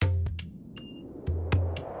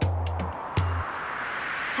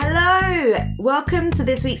Hello, welcome to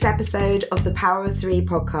this week's episode of the Power of Three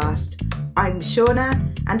podcast. I'm Shauna,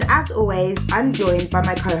 and as always, I'm joined by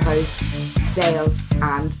my co-hosts, Dale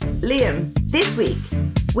and Liam. This week,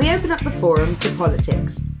 we open up the forum to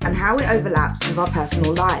politics and how it overlaps with our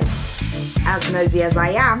personal lives. As nosy as I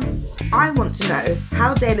am, I want to know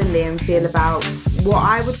how Dale and Liam feel about what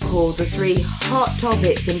I would call the three hot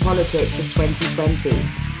topics in politics of 2020.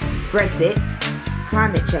 Brexit,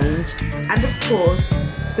 climate change, and of course,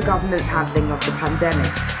 the government's handling of the pandemic.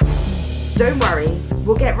 Don't worry,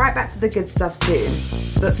 we'll get right back to the good stuff soon.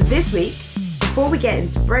 But for this week, before we get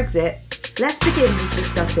into Brexit, let's begin with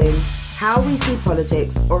discussing how we see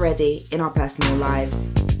politics already in our personal lives.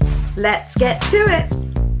 Let's get to it!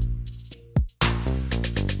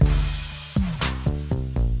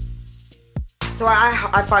 So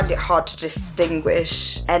I find it hard to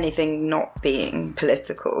distinguish anything not being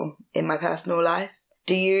political in my personal life.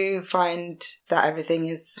 Do you find that everything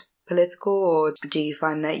is political, or do you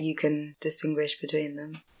find that you can distinguish between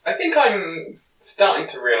them? I think I'm starting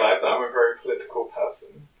to realise that I'm a very political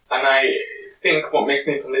person. And I think what makes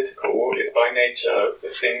me political is by nature the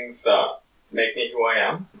things that make me who I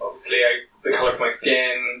am. Obviously, the colour of my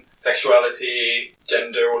skin, sexuality,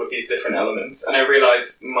 gender, all of these different elements. And I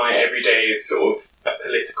realise my everyday is sort of a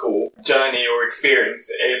political journey or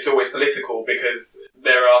experience. It's always political because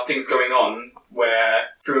there are things going on where,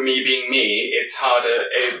 through me being me, it's harder,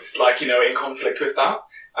 it's like, in conflict with that.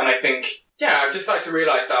 And I think, I'd just like to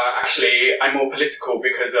realise that actually I'm more political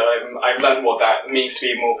because I've learned what that means to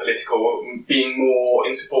be more political, being more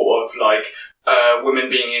in support of, women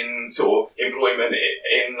being in sort of employment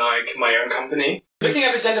in, my own company. Looking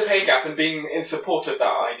at the gender pay gap and being in support of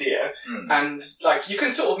that idea, and, you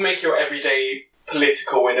can sort of make your everyday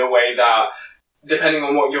political in a way that, depending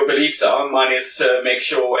on what your beliefs are, mine is to make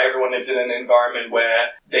sure everyone lives in an environment where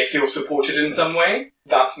they feel supported in some way.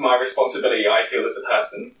 That's my responsibility, I feel, as a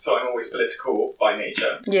person. So I'm always political by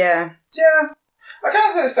nature. Yeah. I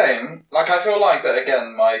can't say the same. I feel like that,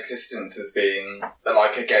 again, my existence as being,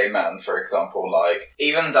 a gay man, for example,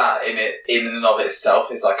 even that in and of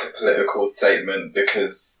itself is, a political statement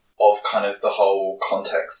because of kind of the whole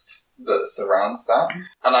context that surrounds that.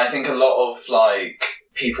 And I think a lot of,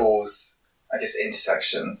 people's,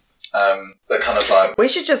 intersections, that kind of We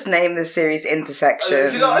should just name this series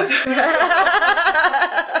Intersections. Do you know what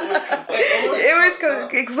It was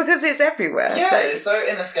because it's everywhere. Yeah, it's so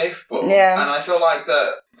inescapable. Yeah. And I feel like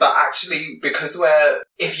that actually, because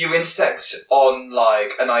if you intersect on,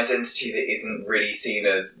 an identity that isn't really seen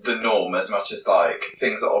as the norm as much as,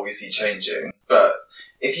 things are obviously changing, but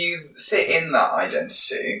if you sit in that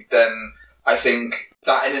identity, then I think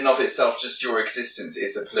that in and of itself, just your existence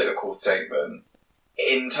is a political statement.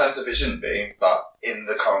 In terms of it shouldn't be, but in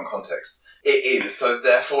the current context, it is. So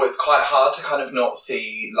therefore, it's quite hard to kind of not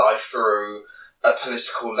see life through a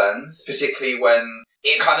political lens, particularly when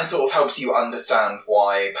it kind of sort of helps you understand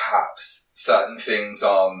why perhaps certain things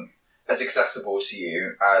aren't as accessible to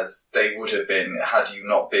you as they would have been had you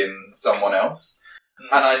not been someone else.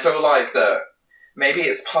 And I feel like that maybe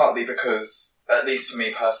it's partly because, at least for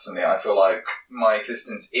me personally, I feel like my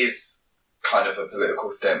existence is kind of a political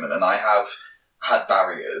statement, and I have had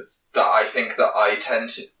barriers that I think that I tend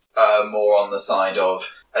to more on the side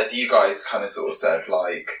of, as you guys kind of sort of said,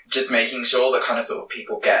 just making sure that kind of sort of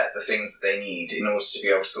people get the things that they need in order to be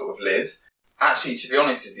able to sort of live. Actually, to be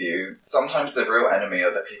honest with you, sometimes the real enemy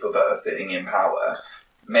are the people that are sitting in power.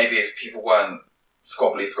 Maybe if people weren't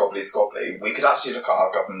squabbly, we could actually look at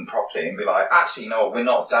our government properly and be like, actually, no, we're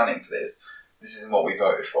not standing for this. This isn't what we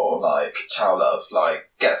voted for. Chow love,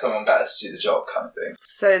 get someone better to do the job kind of thing.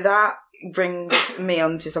 So that brings me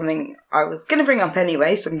on to something I was going to bring up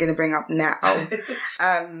anyway, so I'm going to bring up now,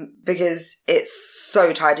 because it's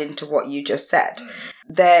so tied into what you just said.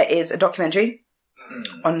 There is a documentary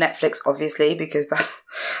on Netflix, obviously, because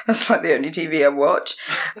that's the only TV I watch.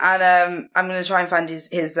 And I'm going to try and find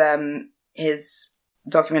his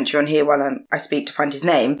documentary on here while I speak to find his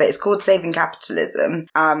name, but it's called Saving Capitalism.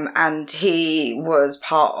 And he was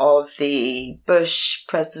part of the Bush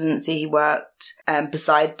presidency. He worked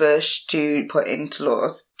beside Bush to put into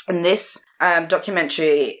laws. And this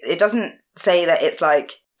documentary, it doesn't say that it's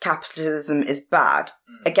capitalism is bad.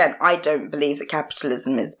 Again, I don't believe that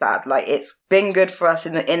capitalism is bad. It's been good for us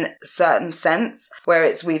in a certain sense,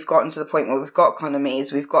 where we've gotten to the point where we've got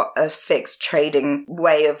economies, we've got a fixed trading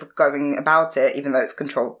way of going about it, even though it's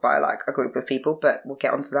controlled by a group of people, but we'll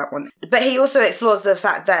get onto that one. But he also explores the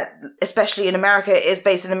fact that, especially in America, it is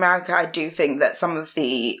based in America. I do think that some of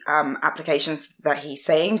the applications that he's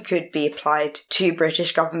saying could be applied to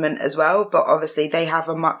British government as well, but obviously they have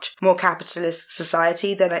a much more capitalist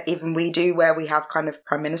society than than even we do, where we have kind of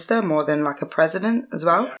prime minister more than like a president as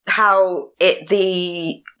well. How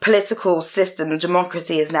the political system,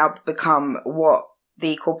 democracy, has now become what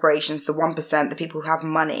the corporations, the 1%, the people who have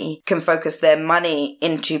money, can focus their money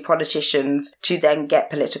into politicians to then get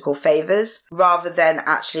political favours, rather than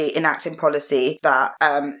actually enacting policy that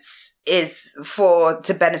is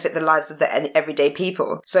to benefit the lives of the everyday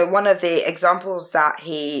people. So one of the examples that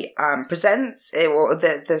he presents, or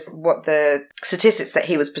what the statistics that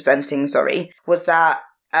he was presenting, was that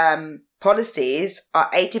policies are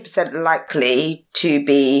 80% likely to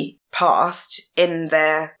be passed in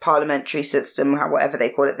their parliamentary system, whatever they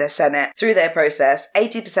call it, their Senate, through their process,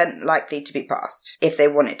 80% likely to be passed if they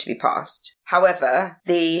want it to be passed. However,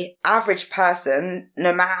 the average person,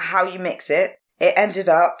 no matter how you mix it, it ended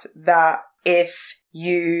up that if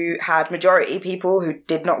you had majority people who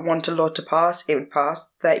did not want a law to pass, it would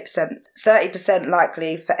pass 30%. 30%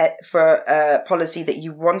 likely for a policy that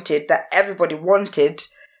you wanted, that everybody wanted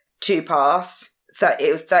to pass, it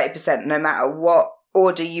was 30% no matter what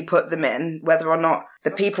order you put them in, whether or not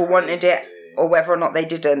the people wanted it or whether or not they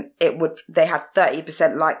didn't, they had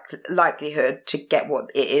 30% likelihood to get what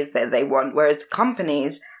it is that they want, whereas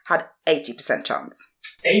companies had 80% chance.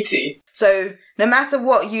 80? So no matter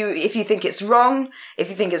what if you think it's wrong, if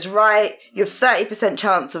you think it's right, you have 30%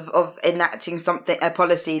 chance of enacting a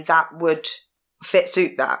policy that would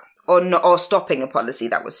suit that. Or stopping a policy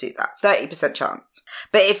that would suit that. 30% chance.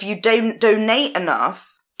 But if you don't donate enough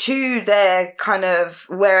to their kind of,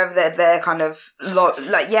 wherever they're kind of,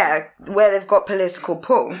 where they've got political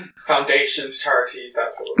pull. Foundations, charities,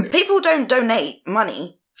 that sort of thing. People don't donate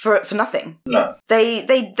money for nothing. No.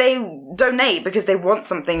 They donate because they want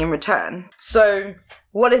something in return. So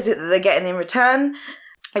what is it that they're getting in return?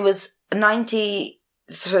 It was 90...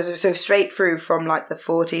 So straight through from like the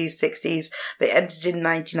 40s, 60s, but it ended in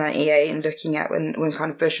 1998 and looking at when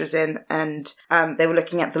kind of Bush was in, and they were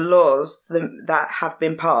looking at the laws that have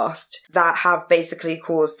been passed that have basically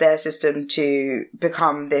caused their system to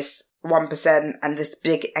become this 1% and this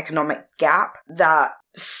big economic gap that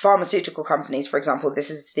pharmaceutical companies, for example,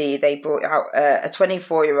 they brought out a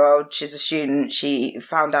 24-year-old, she's a student, she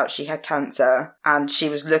found out she had cancer, and she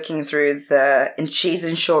was looking through and she's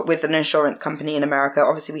insured with an insurance company in America.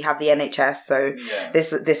 Obviously we have the NHS, so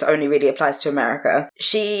this only really applies to America.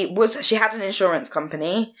 She had an insurance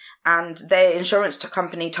company, and their insurance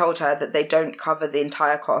company told her that they don't cover the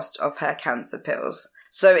entire cost of her cancer pills.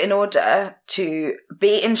 So in order to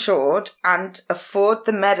be insured and afford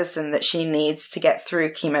the medicine that she needs to get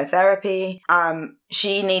through chemotherapy,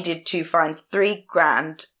 she needed to find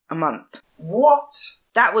 $3,000 a month. What?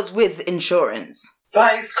 That was with insurance.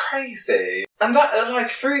 That is crazy. And that,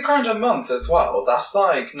 $3,000 a month as well, that's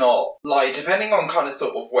not, depending on kind of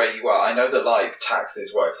sort of where you are, I know that,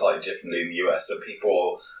 taxes work slightly differently in the US, so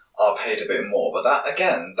people are paid a bit more, but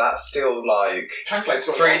that's still translates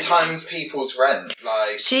to 3 times people's rent.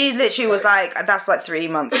 She literally was like, that's 3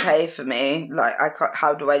 months pay for me.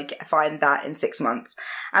 How do I find that in 6 months?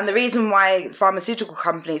 And the reason why pharmaceutical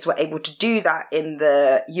companies were able to do that in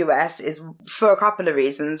the US is for a couple of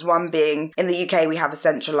reasons. One being, in the UK we have a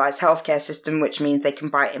centralised healthcare system, which means they can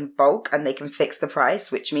buy it in bulk and they can fix the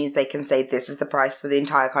price, which means they can say this is the price for the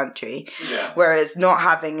entire country. Yeah. Whereas not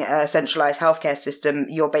having a centralised healthcare system,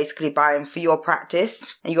 you're basically buying for your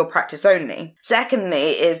practice and your practice only.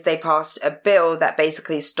 Secondly is they passed a bill that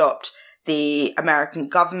basically stopped the American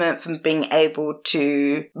government from being able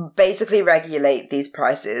to basically regulate these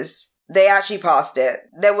prices. They actually passed it.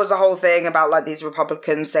 There was a whole thing about these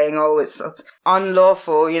Republicans saying, it's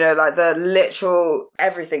unlawful, the literal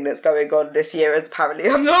everything that's going on this year is apparently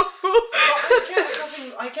unlawful.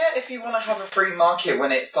 I get if you want to have a free market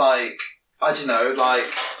when it's I don't know,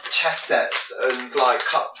 chess sets and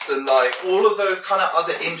cups and all of those kind of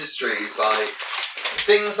other industries,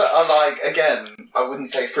 things that are again, I wouldn't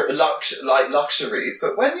say for luxuries,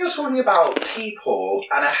 but when you're talking about people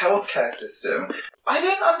and a healthcare system, I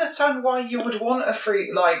don't understand why you would want a free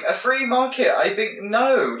market. I think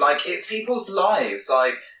no, it's people's lives,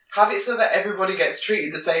 have it so that everybody gets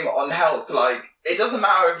treated the same on health. It doesn't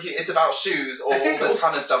matter if it's about shoes or all this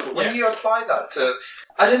kind of stuff, but when you apply that to,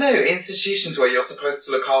 I don't know, institutions where you're supposed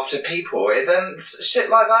to look after people, then shit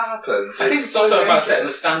like that happens. I think it's also about setting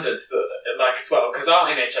the standards that, as well, because our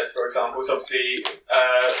NHS, for example, is obviously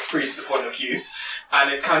free to the point of use,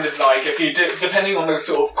 and it's kind of if you depending on the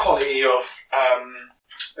sort of quality of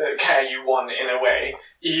care you want, in a way,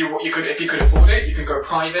 you could, if you could afford it, you can go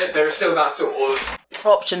private. There is still that sort of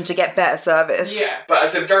option to get better service. Yeah, but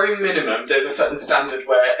as a very minimum, there's a certain standard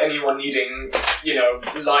where anyone needing,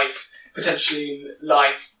 potentially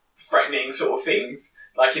life-threatening sort of things,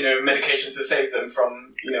 like, medications to save them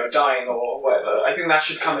from, dying or whatever. I think that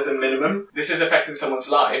should come as a minimum. This is affecting someone's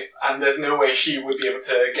life, and there's no way she would be able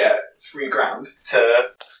to get $3,000 to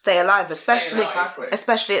stay alive, especially Exactly.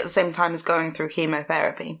 especially at the same time as going through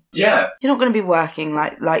chemotherapy. Yeah. You're not going to be working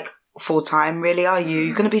like full time, really, are you?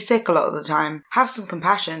 You're going to be sick a lot of the time. Have some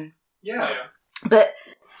compassion. Yeah. But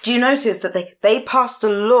do you notice that they passed a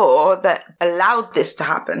law that allowed this to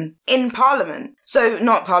happen in Parliament? So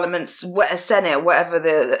not Parliament, Senate, whatever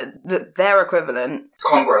their equivalent.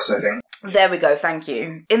 Congress, I think. There we go. Thank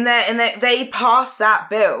you. They passed that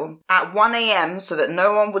bill at 1 a.m. so that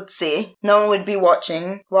no one would see, no one would be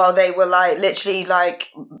watching while they were literally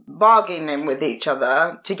bargaining with each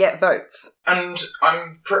other to get votes. And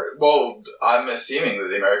I'm assuming that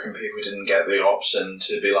the American people didn't get the option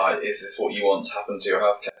to be like, is this what you want to happen to your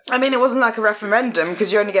healthcare system? I mean, it wasn't like a referendum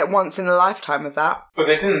because you only get once in a lifetime of that. But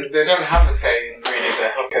they don't have a say in really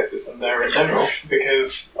their healthcare system there in general,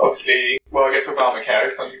 because obviously, well, I guess Obamacare,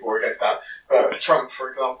 some people were against that, but Trump, for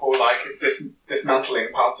example, dismantling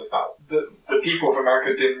parts of that, the people of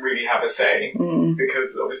America didn't really have a say,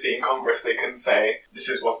 because obviously in Congress they can say, this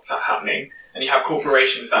is what's happening, and you have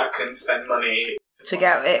corporations that can spend money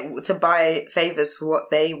to buy favours for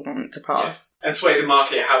what they want to pass. Yeah. And sway the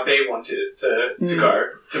market how they want it to go,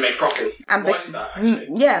 to make profits. And why is that, actually?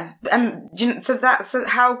 Yeah, and so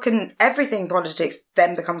how can everything politics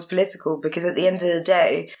then becomes political? Because at the end of the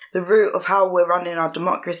day, the root of how we're running our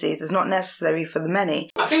democracies is not necessary for the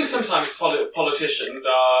many. I think sometimes politicians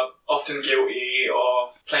are often guilty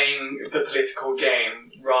of playing the political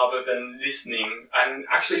game rather than listening. And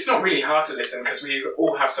actually, it's not really hard to listen because we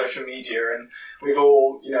all have social media and we've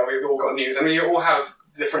all got news and we all have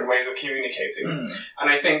different ways of communicating. And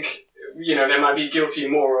I think, they might be guilty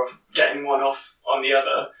more of getting one off on the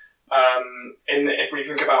other. If we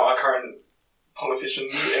think about our current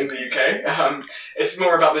politicians in the UK, it's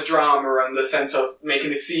more about the drama and the sense of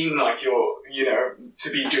making it seem like you're,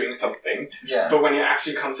 to be doing something. Yeah. But when it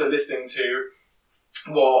actually comes to listening to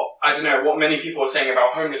what many people are saying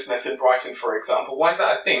about homelessness in Brighton, for example, why is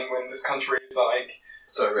that a thing when this country is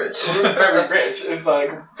so rich? Very rich. It's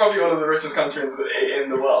probably one of the richest countries in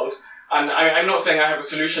the world. And I'm not saying I have a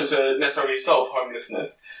solution to necessarily solve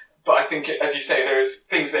homelessness, but I think, as you say, there's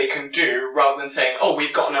things they can do rather than saying, oh,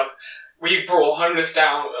 we've brought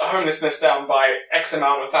homelessness down by X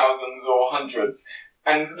amount of thousands or hundreds.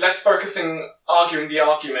 And less arguing the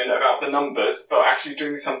argument about the numbers, but actually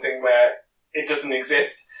doing something where it doesn't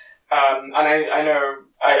exist. And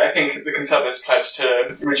I think the Conservatives pledged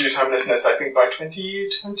to reduce homelessness, I think by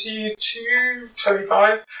 2022,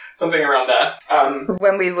 25, something around there.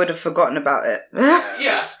 When we would have forgotten about it.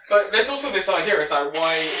 Yeah, but there's also this idea is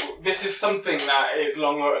why this is something that is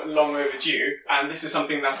long overdue, and this is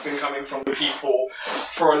something that's been coming from the people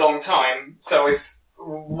for a long time. So it's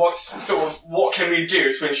what can we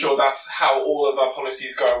do to ensure that's how all of our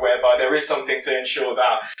policies go, whereby there is something to ensure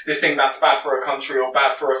that this thing that's bad for a country or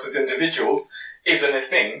bad for us as individuals isn't a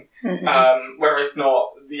thing. Whereas whether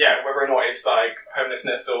or not it's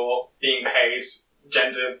homelessness or being paid,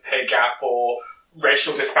 gender pay gap or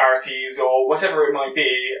racial disparities or whatever it might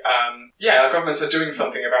be, our governments are doing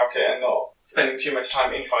something about it and not spending too much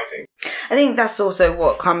time infighting. I think that's also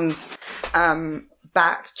what comes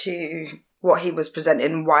back to what he was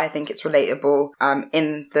presenting, why I think it's relatable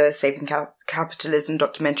in the Saving Capitalism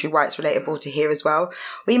documentary, why it's relatable to here as well.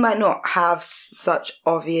 We might not have such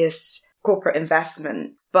obvious corporate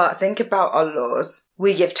investment, but think about our laws.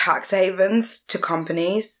 We give tax havens to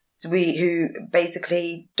companies who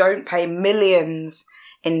basically don't pay millions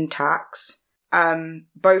in tax,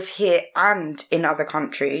 both here and in other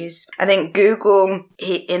countries. I think Google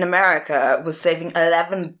in America was saving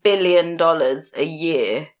 $11 billion a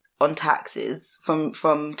year on taxes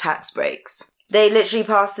from tax breaks. They literally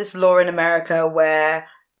passed this law in America where,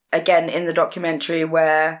 again, in the documentary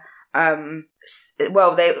where, I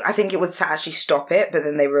think it was to actually stop it, but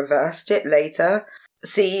then they reversed it later.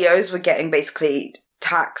 CEOs were getting basically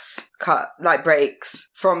tax cut,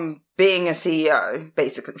 breaks from being a CEO,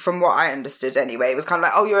 basically, from what I understood anyway. It was kind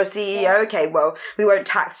of oh, you're a CEO? Okay, well, we won't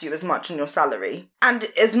tax you as much on your salary. And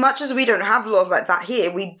as much as we don't have laws like that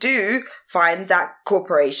here, we do find that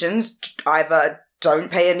corporations either don't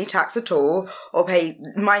pay any tax at all or pay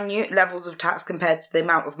minute levels of tax compared to the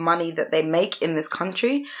amount of money that they make in this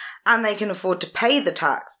country, and they can afford to pay the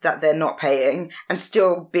tax that they're not paying and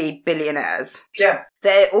still be billionaires. Yeah.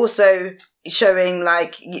 They're also showing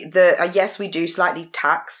yes, we do slightly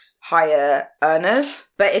tax higher earners,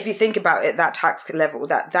 but if you think about it, that tax level,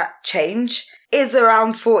 that change is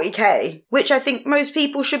around 40k, which I think most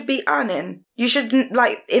people should be earning. You shouldn't,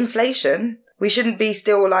 inflation, We shouldn't be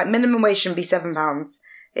still like, minimum wage shouldn't be £7.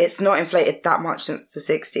 It's not inflated that much since the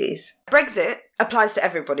 60s. Brexit applies to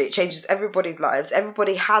everybody. It changes everybody's lives.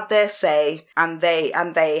 Everybody had their say and they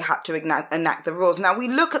had to enact the rules. Now we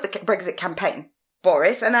look at the Brexit campaign.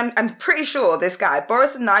 Boris, and I'm pretty sure this guy,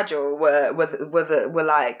 Boris and Nigel were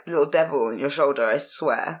like little devil on your shoulder, I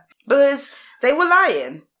swear. Because they were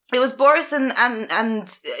lying. It was Boris and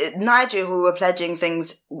Nigel who were pledging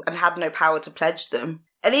things and had no power to pledge them.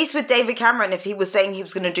 At least with David Cameron, if he was saying he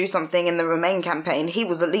was going to do something in the Remain campaign, he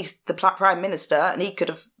was at least the Prime Minister and he could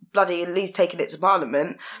have bloody at least taken it to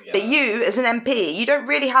Parliament. Yeah. But you, as an MP, you don't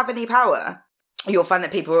really have any power. You'll find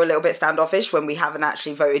that people are a little bit standoffish when we haven't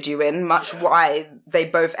actually voted you in, much why they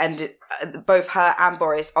both her and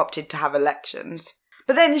Boris opted to have elections.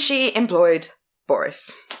 But then she employed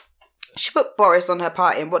Boris. She put Boris on her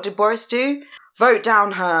party, and what did Boris do? Vote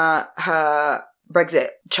down her Brexit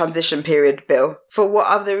transition period bill. For what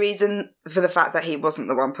other reason? For the fact that he wasn't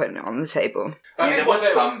the one putting it on the table. I mean, there was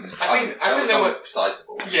some. I think there were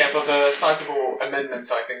sizable. Yeah, but the sizable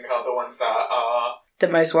amendments, I think, are the ones that are the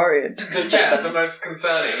most worried. The most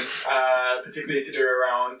concerning, particularly to do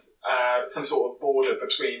around some sort of border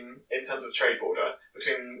in terms of trade border,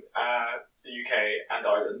 between the UK and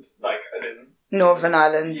Ireland, like as in Northern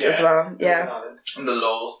Ireland as well, yeah. Ireland. And the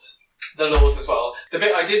laws. The laws as well. The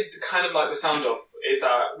bit I did kind of like the sound of is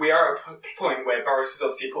that we are at a point where Boris has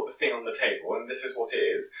obviously put the thing on the table, and this is what it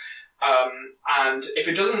is. And if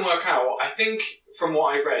it doesn't work out, I think from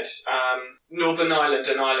what I've read, Northern Ireland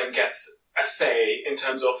and Ireland gets a say in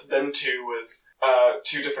terms of them two as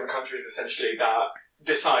two different countries essentially that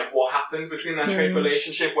decide what happens between that trade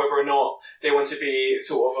relationship, whether or not they want to be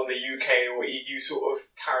sort of on the UK or EU sort of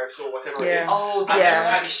tariffs or whatever it is. Oh, the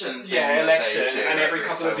election thing. Yeah, election, and every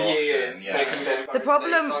couple of years they can then vote. The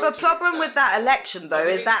problem with that election though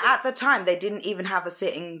is that at the time they didn't even have a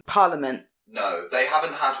sitting parliament. No, they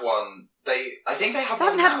haven't had one. I think they have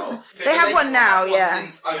one now. They have one now, yeah.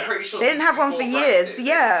 I'm pretty sure they didn't have one for years,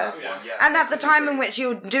 yeah. Yeah. And at the time in which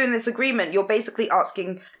you're doing this agreement, you're basically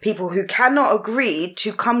asking people who cannot agree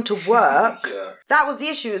to come to work. Yeah. That was the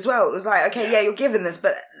issue as well. It was like, okay, yeah, you're giving this,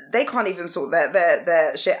 but they can't even sort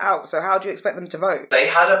their shit out, so how do you expect them to vote? They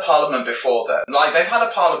had a parliament before then. Like, they've had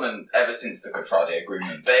a parliament ever since the Good Friday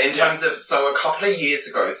Agreement. But in terms of, so a couple of years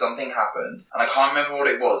ago, something happened, and I can't remember what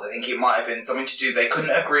it was. I think it might have been something to do, they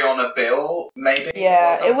couldn't agree on a bill, maybe?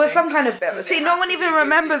 Yeah, it was some kind of bill. See, no one even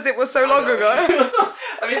remembers it was so long ago.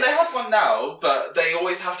 I mean, they have one now, but they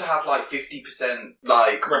always have to have, like, 50%,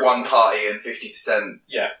 like, one party and 50%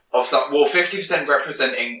 of some, well, 50%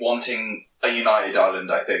 representing wanting a united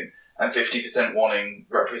Ireland, I think, and 50%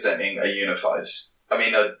 representing a unified. I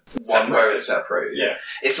mean, one where it's separated. Yeah.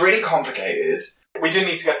 It's really complicated. We do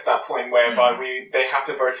need to get to that point whereby they had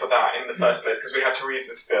to vote for that in the first place because we had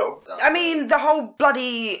Theresa's bill. I mean, the whole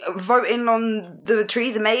bloody voting on the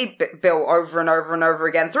Theresa May bill over and over and over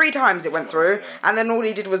again. 3 times it went through, and then all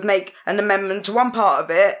he did was make an amendment to one part of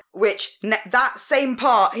it, which that same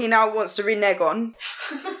part he now wants to renege on.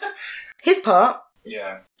 His part.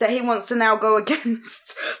 Yeah. That he wants to now go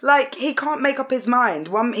against. Like, he can't make up his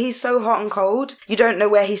mind. He's so hot and cold. You don't know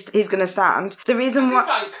where he's going to stand. The reason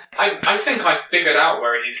why... I think I figured out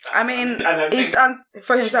where he stands. I mean, he stands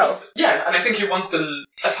for himself. Yeah, and I think he wants to...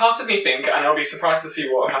 A part of me think, and I'll be surprised to see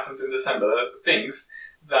what happens in December, thinks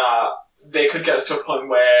that they could get us to a point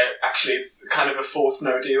where actually it's kind of a forced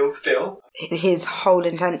no deal still. His whole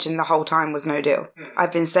intention the whole time was no deal.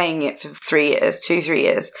 I've been saying it for 2-3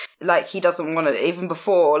 years. Like, he doesn't want it. Even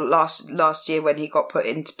before last year when he got put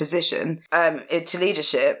into position, to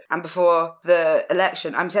leadership, and before the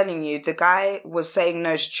election, I'm telling you, the guy was saying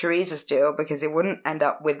no to Theresa's deal because it wouldn't end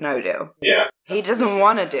up with no deal. Yeah. He doesn't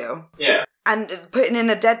want a deal. Yeah. And putting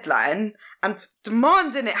in a deadline and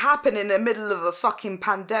demanding it happen in the middle of a fucking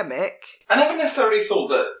pandemic. I never necessarily thought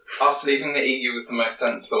that us leaving the EU was the most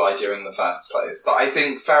sensible idea in the first place, but I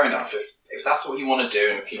think, fair enough, if that's what you want to do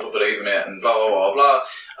and if people believe in it and blah, blah, blah, blah.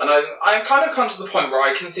 And I kind of come to the point where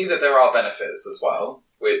I can see that there are benefits as well,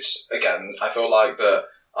 which, again, I feel like that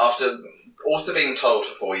after also being told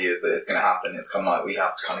for 4 years that it's going to happen, it's kind of like we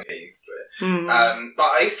have to kind of get used to it. But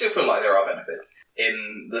I still feel like there are benefits.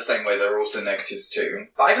 In the same way, there are also negatives too.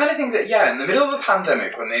 But I kind of think that, in the middle of a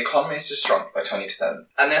pandemic, when the economy's just shrunk by 20%,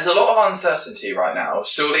 and there's a lot of uncertainty right now,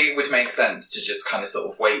 surely it would make sense to just kind of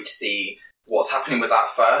sort of wait to see what's happening with that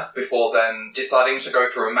first, before then deciding to go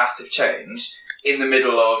through a massive change in the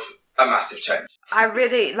middle of a massive change. I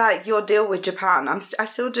really like your deal with Japan. I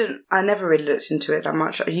still don't. I never really looked into it that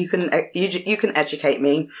much. You can educate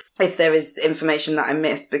me if there is information that I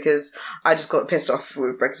missed, because I just got pissed off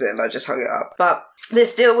with Brexit and I just hung it up. But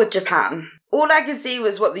this deal with Japan, all I can see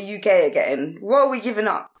was what the UK are getting. What are we giving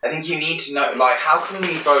up? I think you need to know, like, how can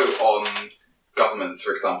we vote on governments,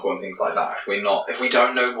 for example, and things like that if we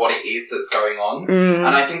don't know what it is that's going on? And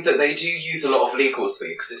I think that they do use a lot of legal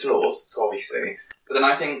speak, because it's laws, so obviously. But then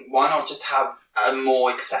I think, why not just have a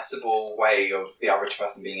more accessible way of the average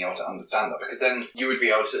person being able to understand that? Because then we would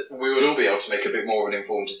all be able to make a bit more of an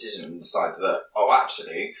informed decision and decide that,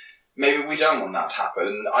 actually, maybe we don't want that to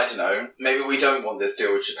happen. I don't know. Maybe we don't want this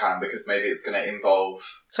deal with Japan because maybe it's going to involve...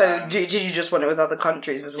 So, did you just want it with other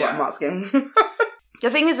countries is what I'm asking? The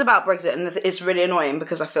thing is about Brexit, and it's really annoying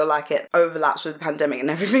because I feel like it overlaps with the pandemic, and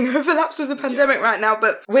everything overlaps with the pandemic right now,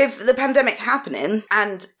 but with the pandemic happening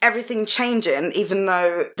and everything changing, even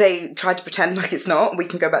though they tried to pretend like it's not, we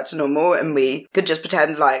can go back to normal and we could just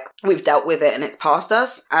pretend like we've dealt with it and it's past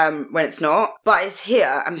us, when it's not. But it's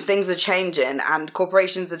here and things are changing and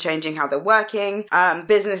corporations are changing how they're working.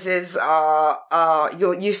 Businesses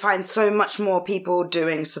you find so much more people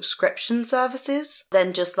doing subscription services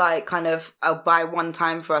than just like kind of, I'll buy one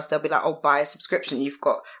time for us, they'll be like, buy a subscription. You've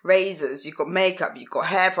got razors, you've got makeup, you've got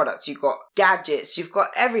hair products, you've got gadgets, you've got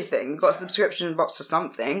everything. You've got a subscription box for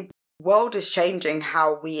something. The world is changing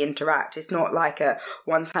how we interact. It's not like a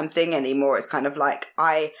one-time thing anymore. It's kind of like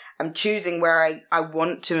I am choosing where I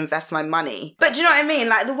want to invest my money. But do you know what I mean?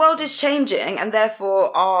 Like, the world is changing and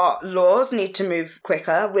therefore our laws need to move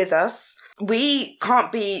quicker with us. We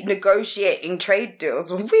can't be negotiating trade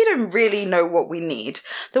deals when we don't really know what we need.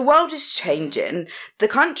 The world is changing. The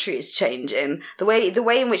country is changing. The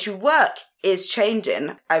way in which we work is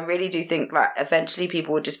changing. I really do think that eventually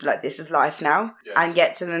people will just be like, this is life now, and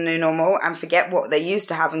get to the new normal and forget what they used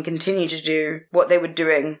to have and continue to do what they were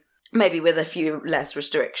doing, maybe with a few less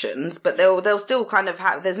restrictions, but they'll still kind of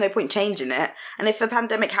have, there's no point changing it. And if a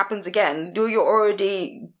pandemic happens again, you're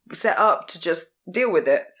already set up to just deal with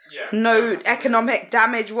it. No economic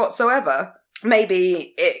damage whatsoever.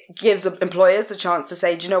 Maybe it gives employers the chance to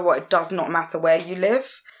say, do you know what, it does not matter where you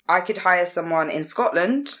live. I could hire someone in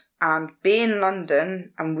Scotland and be in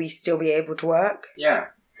London and we still be able to work. Yeah.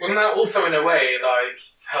 Wouldn't that also, in a way, like,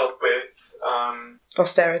 help with...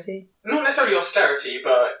 austerity? Not necessarily austerity,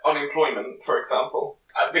 but unemployment, for example.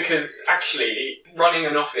 Because actually, running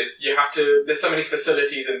an office, there's so many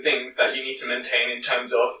facilities and things that you need to maintain in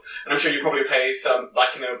terms of, and I'm sure you probably pay some, like,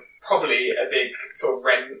 probably a big sort of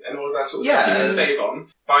rent and all of that sort of stuff you can save on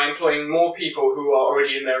by employing more people who are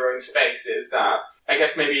already in their own spaces that, I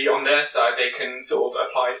guess maybe on their side, they can sort of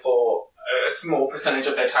apply for a small percentage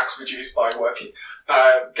of their tax reduced by working,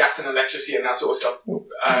 gas and electricity and that sort of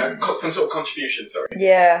stuff, some sort of contribution, sorry.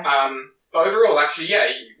 Yeah. But overall, actually,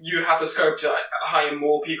 you have the scope to hire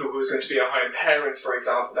more people who are going to be at home. Parents, for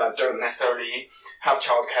example, that don't necessarily have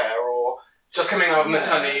childcare or just coming out of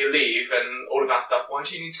maternity leave and all of that stuff. Why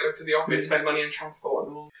do you need to go to the office, spend money on transport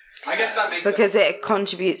and all? I guess that makes because sense. It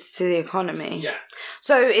contributes to the economy. Yeah.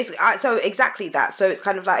 So it's so exactly that. So it's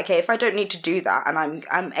kind of like, okay, if I don't need to do that and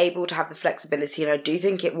I'm able to have the flexibility, and I do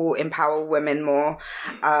think it will empower women more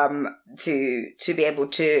to be able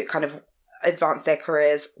to kind of advance their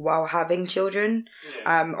careers while having children.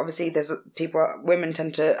 Obviously women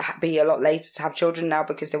tend to be a lot later to have children now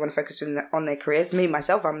because they want to focus on their careers. Me,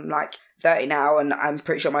 myself, I'm like 30 now and I'm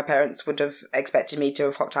pretty sure my parents would have expected me to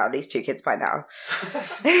have hopped out at least 2 kids by now.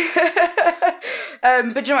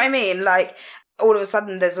 But do you know what I mean? Like, all of a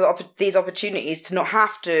sudden there's these opportunities to not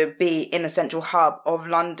have to be in a central hub of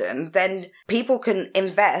London. Then people can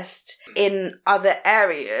invest in other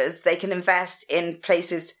areas. They can invest in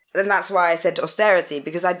places. And that's why I said austerity,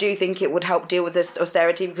 because I do think it would help deal with this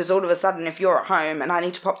austerity, because all of a sudden, if you're at home and I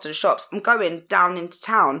need to pop to the shops, I'm going down into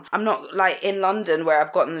town. I'm not like in London where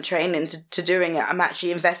I've gotten the train into doing it. I'm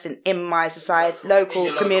actually investing in my society,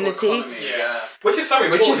 local community. Which is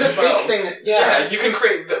something which is a big thing. Yeah, you can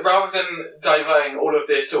create, rather than diverting all of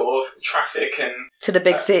this sort of traffic and to the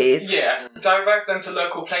big cities. Yeah, divert them to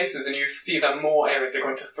local places and you see that more areas are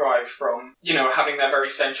going to thrive from, having that very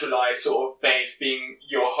centralised sort of base being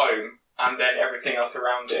your home and then everything else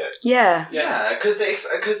around it. Yeah. Yeah, because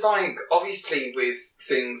like, obviously with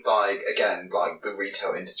things like, again, like the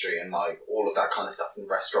retail industry and like all of that kind of stuff in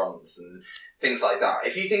restaurants and things like that.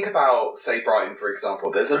 If you think about, say, Brighton, for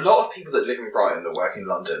example, there's a lot of people that live in Brighton that work in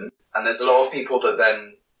London, and there's a lot of people that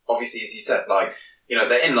then, obviously, as you said, like, you know,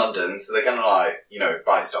 they're in London, so they're gonna, like, you know,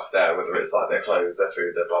 buy stuff there, whether it's, like, their clothes, their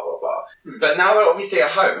food, their blah, blah, blah. But now they're obviously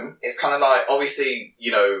at home, it's kind of like, obviously,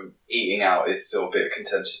 you know, eating out is still a bit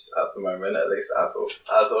contentious at the moment, at least as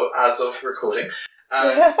of recording.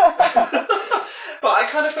 But I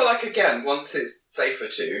kind of feel like, again, once it's safer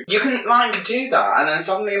to, you can, like, do that, and then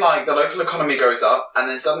suddenly, like, the local economy goes up, and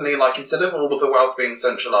then suddenly, like, instead of all of the wealth being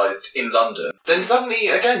centralised in London, then suddenly,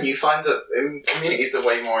 again, you find that communities are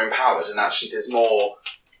way more empowered, and actually there's more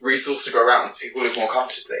resource to go around, so people live more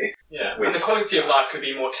comfortably. Yeah, and the quality of life could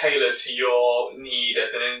be more tailored to your need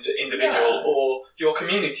as an individual or your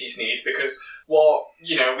community's need, because what,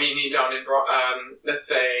 you know, we need down in, let's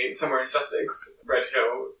say, somewhere in Sussex, Red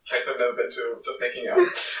Hill, place I've never been to, just making it up,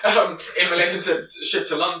 in relationship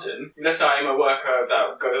to London, let's say I'm a worker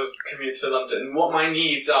that commutes to London, what my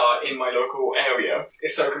needs are in my local area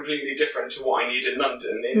is so completely different to what I need in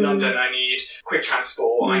London. In London, I need quick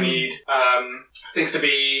transport, I need things to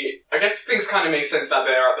be, I guess things kind of make sense that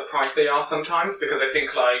they're at the price they are sometimes, because I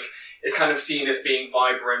think, like, it's kind of seen as being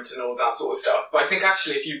vibrant and all that sort of stuff. But I think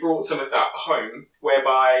actually if you brought some of that home,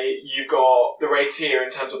 whereby you've got the rates here in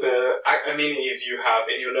terms of the amenities you have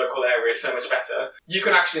in your local area so much better, you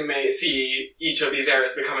can actually see each of these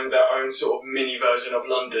areas becoming their own sort of mini version of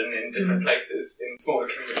London in different places, in smaller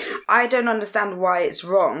communities. I don't understand why it's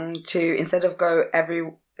wrong to, instead of go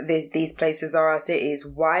these places are our cities,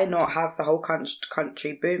 why not have the whole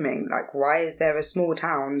country booming? Like, why is there a small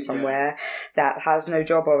town somewhere that has no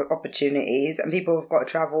job opportunities and people have got to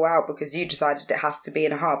travel out because you decided it has to be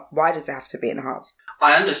in a hub? Why does it have to be in a hub?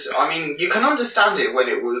 I understand. I mean, you can understand it when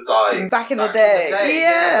it was like back in the day.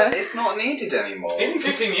 Yeah, but it's not needed anymore. Even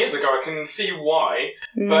 15 years ago, I can see why.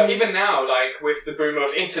 But even now, like with the boom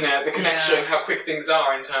of internet, the connection, how quick things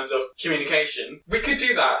are in terms of communication, we could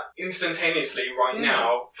do that instantaneously right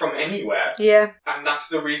now from anywhere. Yeah, and that's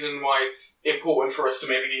the reason why it's important for us to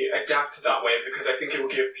maybe adapt that way, because I think it will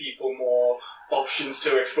give people more options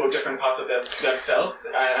to explore different parts of themselves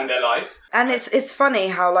and their lives. And it's funny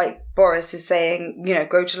how, like, Boris is saying, you know,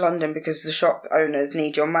 go to London because the shop owners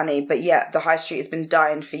need your money, but yet the high street has been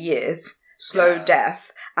dying for years, slow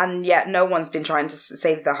death, and yet no one's been trying to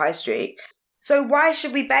save the high street. So why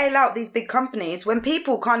should we bail out these big companies when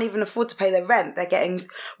people can't even afford to pay their rent? They're getting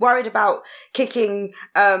worried about being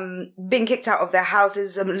kicked out of their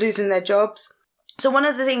houses and losing their jobs. So one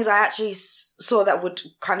of the things I actually saw that would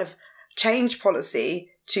kind of change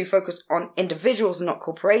policy to focus on individuals and not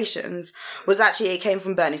corporations was actually, it came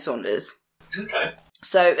from Bernie Saunders. Okay.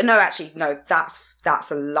 So, no,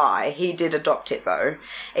 that's a lie. He did adopt it though.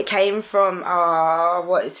 It came from,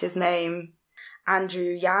 what is his name? Andrew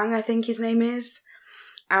Yang, I think his name is.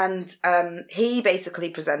 And he basically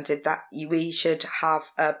presented that we should have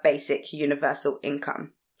a basic universal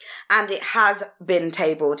income. And it has been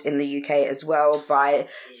tabled in the UK as well by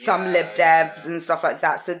some Lib Debs and stuff like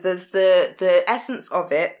that. So there's the essence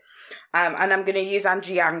of it. And I'm going to use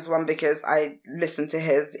Andrew Yang's one because I listened to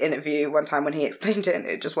his interview one time when he explained it and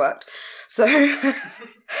it just worked. So, it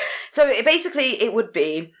would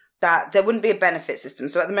be that there wouldn't be a benefit system.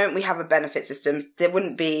 So at the moment we have a benefit system. There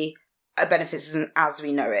wouldn't be a benefit system as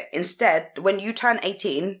we know it. Instead, when you turn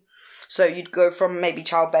 18, so you'd go from maybe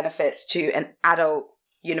child benefits to an adult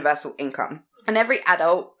universal income. And every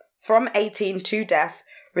adult from 18 to death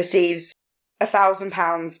receives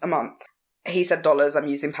 £1,000 a month. He said dollars, I'm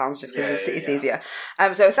using pounds just because it's easier.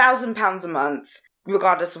 So £1,000 a month,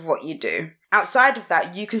 regardless of what you do. Outside of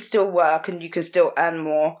that, you can still work and you can still earn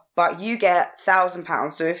more, but you get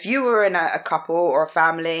 £1,000. So if you were in a couple or a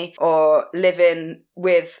family or living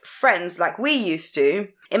with friends like we used to,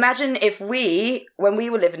 imagine if we, when we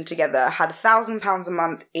were living together, had £1,000 a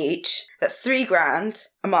month each. That's £3,000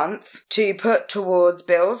 a month to put towards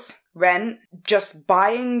bills, rent, just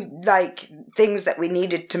buying like things that we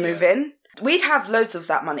needed to move in. We'd have loads of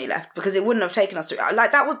that money left because it wouldn't have taken us to,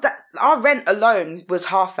 like, our rent alone was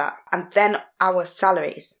half that. And then our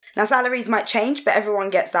salaries. Now, salaries might change, but everyone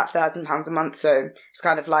gets that £1,000 a month. So it's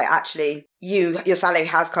kind of like, actually, your salary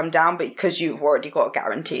has come down, but because you've already got a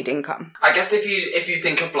guaranteed income. I guess if you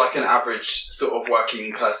think of like an average sort of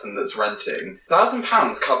working person that's renting,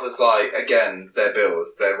 £1,000 covers, like, again, their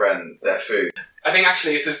bills, their rent, their food. I think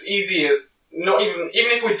actually it's as easy as, not even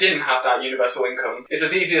if we didn't have that universal income, it's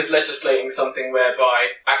as easy as legislating something whereby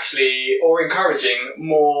actually, or encouraging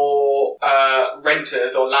more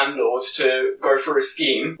renters or landlords to go through a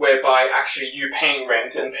scheme whereby actually you paying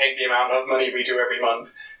rent and paying the amount of money we do every month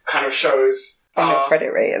kind of shows on our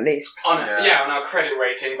credit rate, at least. On our credit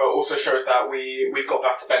rating, but also shows that we've got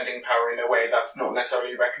that spending power in a way that's not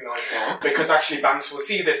necessarily recognised now. Because actually banks will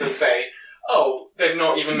see this and say, oh, they've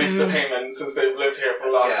not even missed a payment since they've lived here for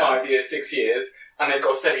the last 5 years, 6 years. and they've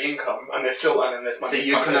got a steady income, and they're still earning this money. So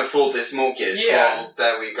you can afford this mortgage. Yeah. Well,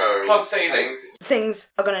 there we go. Plus savings.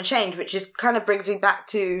 Things are going to change, which is kind of brings me back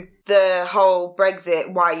to the whole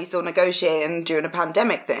Brexit, why you still negotiating during a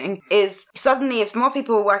pandemic thing, is suddenly if more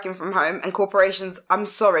people are working from home and corporations, I'm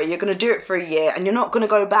sorry, you're going to do it for a year and you're not going to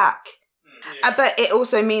go back. Yeah. But it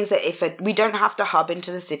also means that if we don't have to hub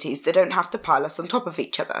into the cities, they don't have to pile us on top of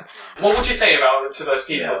each other. What would you say about to those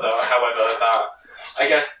people, Yes. though, however, that I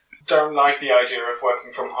guess don't like the idea of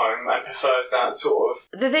working from home and prefers that sort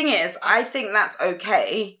of... The thing is, I think that's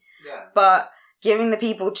okay, Yeah. but giving the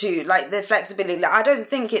people to, like, the flexibility, like, I don't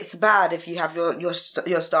think it's bad if you have your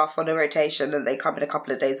staff on a rotation and they come in a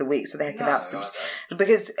couple of days a week so they can have some...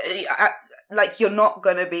 Because, like, you're not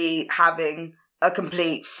going to be having a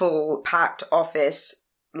complete, full, packed office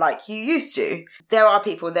like you used to. There are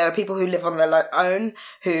people who live on their own,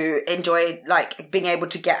 who enjoy, like, being able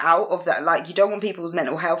to get out of that. Like, you don't want people's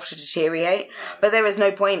mental health to deteriorate, but there is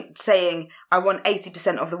no point saying, I want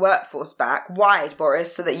 80% of the workforce back. Why,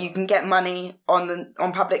 Boris? So that you can get money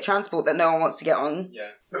on public transport that no one wants to get on. Yeah.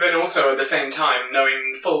 But then also, at the same time,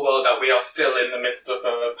 knowing full well that we are still in the midst of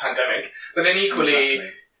a pandemic, but then equally...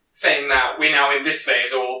 Exactly. Saying that we're now in this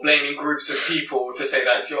phase, or blaming groups of people to say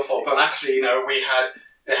that it's your fault, but actually, you know, we had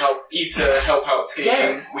the help out scheme.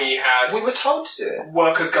 Yes. We were told to do it.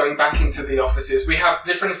 Workers going back into the offices. We have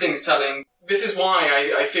different things telling. This is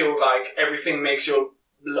why I feel like everything makes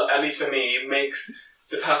at least for me, makes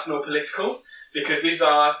the personal political, because these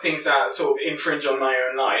are things that sort of infringe on my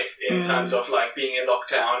own life in terms of like being in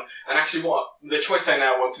lockdown, and actually what the choice I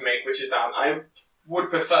now want to make, which is that I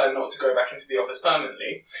would prefer not to go back into the office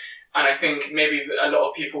permanently. And I think maybe a lot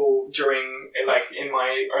of people in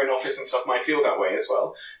my own office and stuff might feel that way as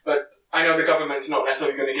well. But I know the government's not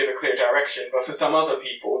necessarily going to give a clear direction, but for some other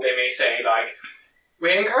people, they may say, like,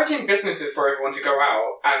 we're encouraging businesses for everyone to go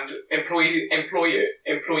out, and employees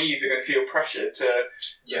are going to feel pressured to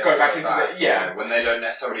go back into when they don't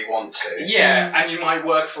necessarily want to. Yeah, and you might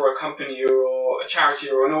work for a company or a charity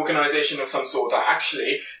or an organisation of some sort that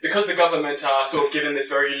actually, because the government are sort of giving this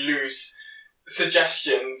very loose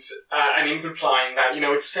suggestions and implying that, you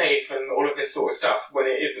know, it's safe and all of this sort of stuff, when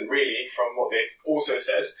it isn't really, from what they've also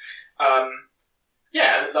said.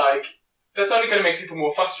 That's only going to make people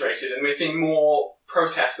more frustrated, and we're seeing more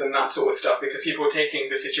protests and that sort of stuff because people are taking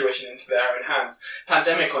the situation into their own hands.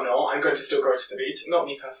 Pandemic or not, I'm going to still go to the beach. Not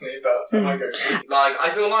me personally, but I might go to the beach. Like, I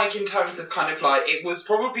feel like in terms of kind of like, it was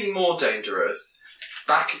probably more dangerous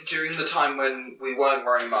back during the time when we weren't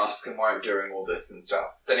wearing masks and weren't doing all this and stuff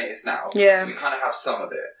than it is now. Yeah. So we kind of have some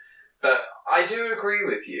of it. But I do agree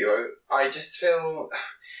with you. I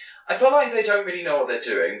feel like they don't really know what they're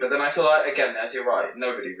doing, but then I feel like, again, as you're right,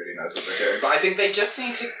 nobody really knows what they're doing. But I think they just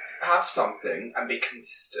need to have something and be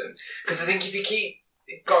consistent. Because I think if you keep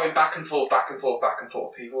going back and forth,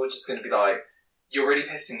 people are just going to be like, you're really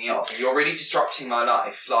pissing me off, and you're really disrupting my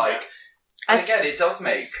life. Like, and again, it does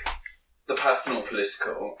make the personal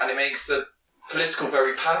political, and it makes the political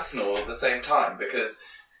very personal at the same time, because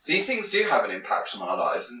these things do have an impact on our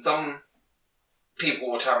lives, and some people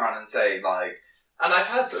will turn around and say, like, and I've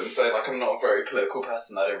heard them say, like, I'm not a very political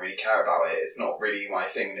person, I don't really care about it, it's not really my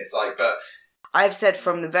thing, and it's like, but... I've said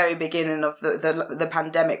from the very beginning of the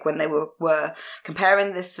pandemic, when they were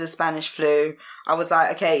comparing this to the Spanish flu, I was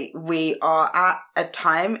like, okay, we are at a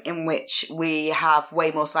time in which we have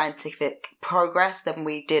way more scientific progress than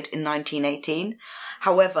we did in 1918.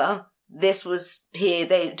 However, this was here,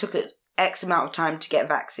 they took an X amount of time to get a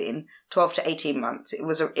vaccine, 12 to 18 months. It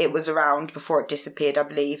was around before it disappeared, I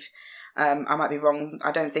believe. I might be wrong.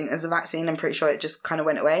 I don't think there's a vaccine. I'm pretty sure it just kind of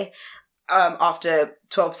went away after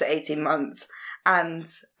 12 to 18 months. And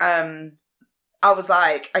I was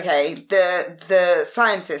like, okay, the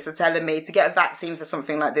scientists are telling me to get a vaccine for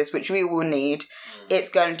something like this, which we will need, it's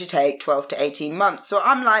going to take 12 to 18 months. So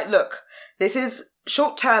I'm like, look, this is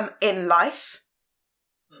short term in life,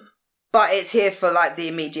 but it's here for like the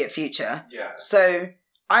immediate future. Yeah. So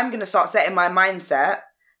I'm going to start setting my mindset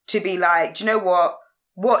to be like, do you know what?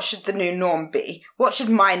 What should the new norm be? What should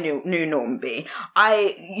my new norm be?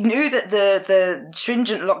 I knew that the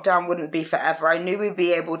stringent lockdown wouldn't be forever. I knew we'd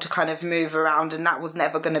be able to kind of move around, and that was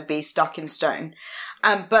never going to be stuck in stone.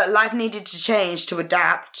 But life needed to change to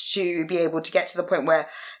adapt, to be able to get to the point where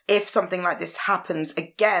if something like this happens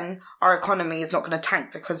again, our economy is not going to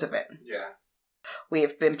tank because of it. Yeah. We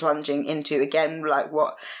have been plunging into, again, like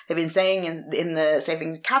what they've been saying in the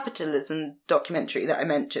Saving Capitalism documentary that I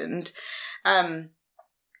mentioned.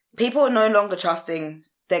 People are no longer trusting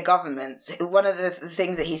their governments. One of the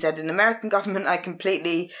things that he said, in American government, I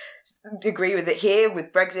completely agree with it. Here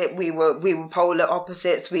with Brexit, we were polar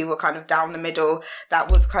opposites. We were kind of down the middle. That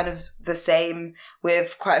was kind of the same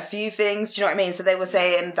with quite a few things. Do you know what I mean? So they were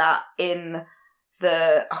saying that in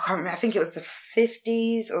I can't remember, I think it was the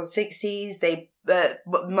 50s or 60s,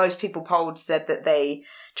 most people polled said that they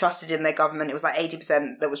trusted in their government. It was like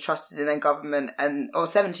 80% that was trusted in their government, or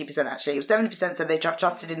 70% actually. It was 70% said they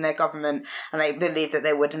trusted in their government and they believed that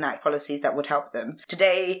they would enact policies that would help them.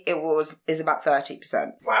 Today is about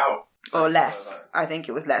 30%. Wow. Or less. I think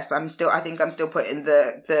it was less. I think I'm still putting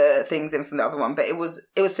the things in from the other one, but it was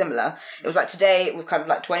similar. It was like today it was kind of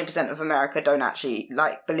like 20% of America don't actually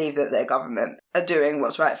like believe that their government are doing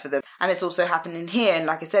what's right for them. And it's also happening here. And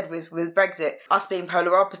like I said, with Brexit, us being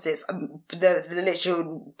polar opposites, the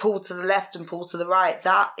literal pull to the left and pull to the right,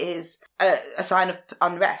 that is a sign of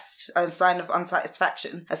unrest, a sign of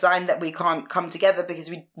unsatisfaction, a sign that we can't come together because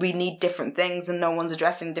we need different things and no one's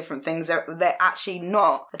addressing different things. They're actually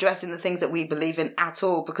not addressing the things that we believe in at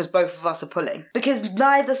all, because both of us are pulling. Because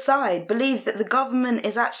neither side believe that the government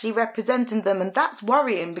is actually representing them, and that's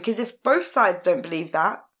worrying, because if both sides don't believe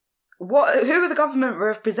that, who are the government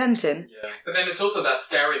representing? Yeah. But then it's also that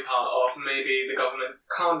scary part of maybe the government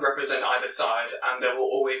can't represent either side, and there will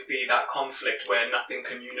always be that conflict where nothing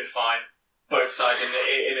can unify both sides in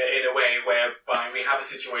a way whereby we have a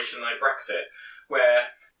situation like Brexit, where,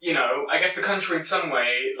 you know, I guess the country in some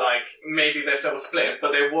way, like, maybe they felt split,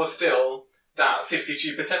 but there was still that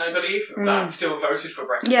 52%, I believe, that still voted for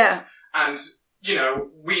Brexit. Yeah. And, you know,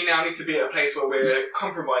 we now need to be at a place where we're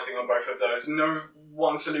compromising on both of those. No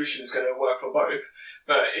one solution is going to work for both,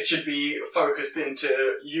 but it should be focused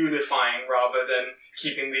into unifying rather than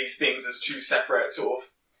keeping these things as two separate sort of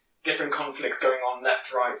different conflicts going on,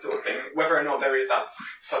 left, right sort of thing. Whether or not there is that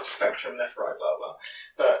such spectrum, left, right, blah, blah.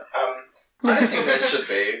 But, I don't think there should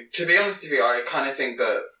be. To be honest with you, I kind of think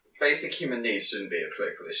that basic human needs shouldn't be a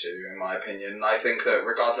political issue, in my opinion. I think that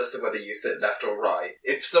regardless of whether you sit left or right,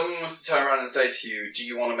 if someone was to turn around and say to you, do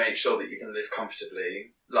you want to make sure that you can live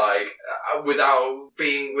comfortably, like,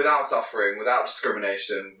 without suffering, without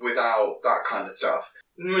discrimination, without that kind of stuff,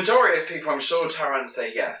 the majority of people, I'm sure, would turn around and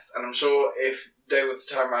say yes. And I'm sure if they was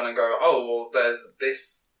to turn around and go, oh, well, there's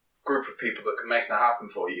this group of people that can make that happen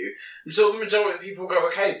for you, I'm sure the majority of people go,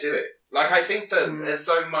 okay, do it. Like, I think that there's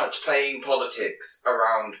so much playing politics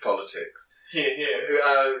around politics.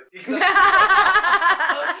 Exactly.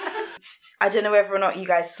 I don't know whether or not you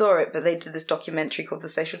guys saw it, but they did this documentary called The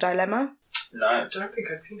Social Dilemma. No. I don't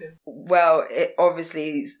think I've seen it. Well, it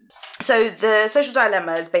obviously... So The Social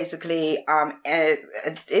Dilemma is basically...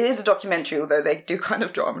 it is a documentary, although they do kind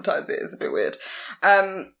of dramatise it. It's a bit weird.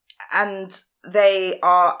 And they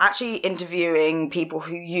are actually interviewing people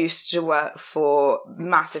who used to work for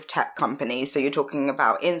massive tech companies. So you're talking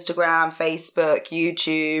about Instagram, Facebook,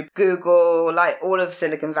 YouTube, Google, like all of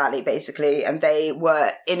Silicon Valley, basically. And they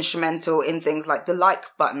were instrumental in things like the like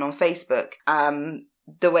button on Facebook.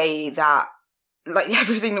 The way that, like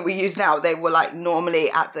everything that we use now, they were like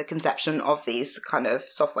normally at the conception of these kind of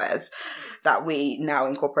softwares that we now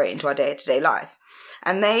incorporate into our day-to-day life.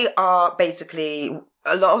 And they are basically...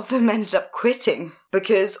 A lot of them ended up quitting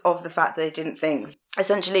because of the fact that they didn't think,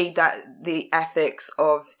 essentially, that the ethics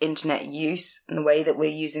of internet use and the way that we're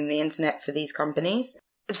using the internet for these companies.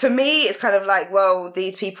 For me, it's kind of like, well,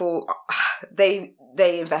 these people, they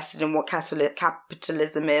invested in what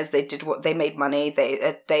capitalism is. They did what they made money.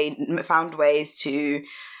 They found ways to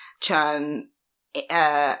churn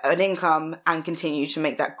an income and continue to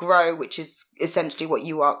make that grow, which is essentially what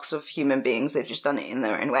you ask of human beings. They've just done it in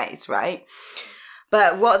their own ways, right?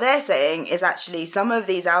 But what they're saying is actually some of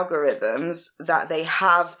these algorithms that they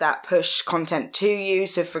have that push content to you.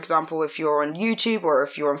 So, for example, if you're on YouTube or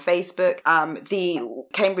if you're on Facebook, the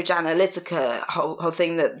Cambridge Analytica whole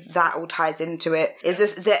thing that all ties into it is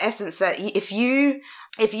this, the essence that if you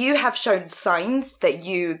have shown signs that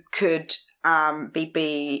you could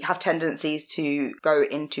have tendencies to go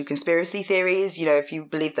into conspiracy theories, you know, if you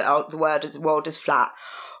believe that the world is flat,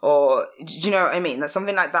 or, do you know what I mean? That's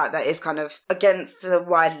something like that is kind of against the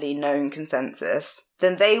widely known consensus.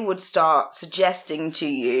 Then they would start suggesting to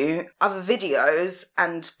you other videos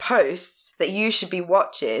and posts that you should be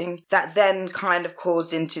watching that then kind of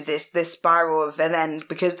caused into this spiral of, and then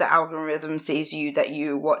because the algorithm sees that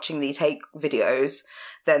you watching these hate videos,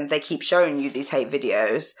 then they keep showing you these hate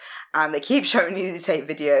videos. And they keep showing you these hate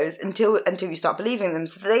videos until you start believing them.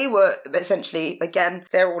 So they were essentially, again,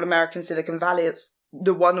 they're all American Silicon Valley. It's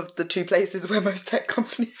the one of the two places where most tech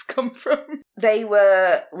companies come from. They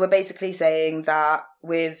were basically saying that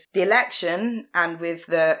with the election and with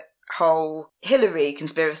the whole Hillary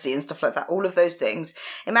conspiracy and stuff like that, all of those things.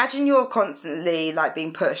 Imagine you're constantly like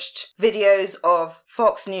being pushed videos of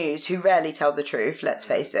Fox News, who rarely tell the truth, let's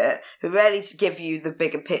face it, who rarely give you the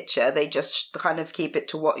bigger picture. They just kind of keep it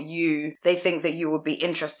to what they think that you would be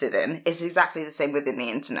interested in. It's exactly the same within the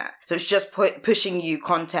internet. So it's just pushing you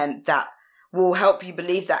content that will help you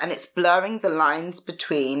believe that, and it's blurring the lines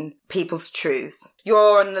between people's truths.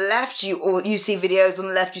 You're on the left, you see videos on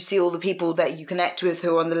the left, you see all the people that you connect with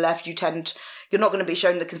who are on the left, you're not going to be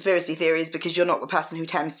shown the conspiracy theories because you're not the person who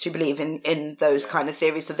tends to believe in those kind of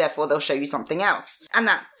theories, so therefore they'll show you something else. And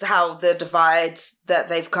that's how the divide that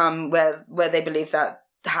they've come, where they believe that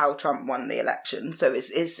how Trump won the election. So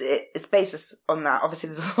it's based on that. Obviously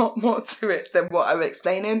there's a lot more to it than what I'm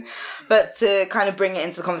explaining, but to kind of bring it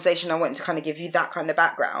into the conversation, I wanted to kind of give you that kind of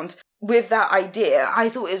background. With that idea, I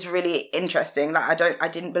thought it was really interesting. Like I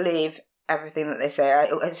didn't believe everything that they say.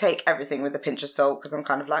 I take everything with a pinch of salt because I'm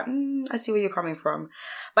kind of like, I see where you're coming from.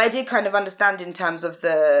 But I did kind of understand in terms of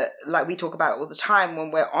like we talk about it all the time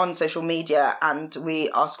when we're on social media and we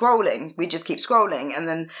are scrolling, we just keep scrolling, and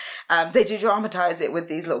then they do dramatize it with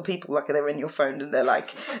these little people, like they're in your phone and they're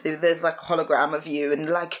like, there's like a hologram of you and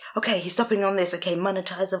like, okay, he's stopping on this, okay,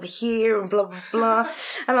 monetize over here and blah, blah, blah.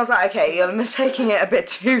 And I was like, okay, you're mistaking it a bit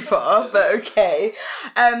too far, but okay.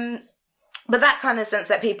 But that kind of sense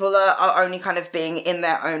that people are only kind of being in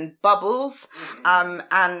their own bubbles,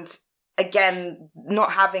 and again,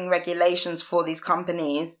 not having regulations for these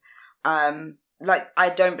companies. Like, I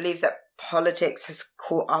don't believe that politics has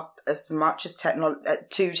caught up as much as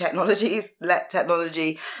to technologies, let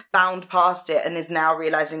technology bound past it and is now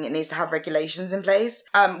realizing it needs to have regulations in place,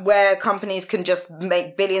 where companies can just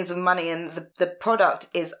make billions of money and the product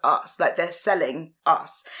is us, like they're selling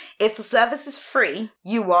us. If the service is free,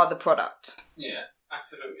 you are the product. Yeah,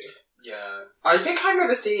 absolutely. Yeah. I think I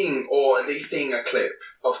remember seeing, or at least seeing a clip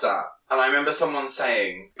of that. And I remember someone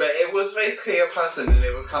saying, but it was basically a person, and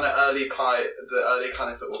it was kind of the early kind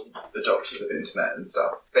of sort of adopters of internet and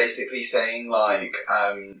stuff, basically saying like,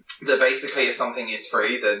 that basically if something is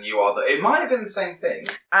free, then you are it might have been the same thing.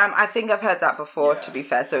 I think I've heard that before, to be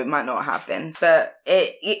fair, so it might not have been, but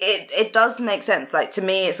it does make sense. Like, to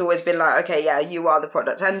me, it's always been like, okay, yeah, you are the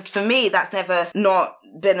product. And for me, that's never not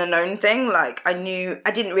been a known thing. Like, I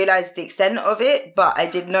didn't realize the extent of it, but I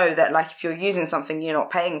did know that, like, if you're using something, you're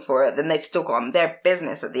not paying for it, then they've still got their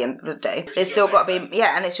business at the end of the day. They've still got to be,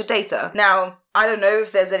 and it's your data. Now, I don't know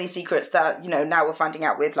if there's any secrets that, now we're finding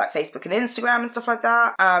out with like Facebook and Instagram and stuff like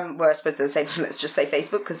that. Well, I suppose they're the same, let's just say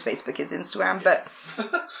Facebook because Facebook is Instagram. But,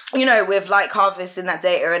 with like harvesting that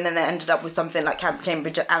data, and then it ended up with something like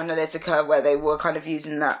Cambridge Analytica where they were kind of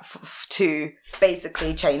using that to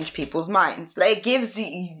basically change people's minds. Like, it gives,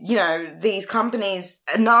 these companies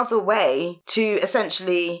another way to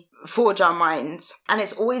essentially forge our minds, and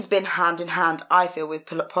it's always been hand in hand, I feel, with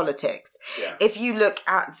politics. Yeah. If you look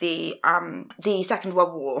at the Second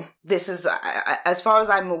World War, this is as far as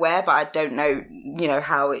I'm aware, but I don't know,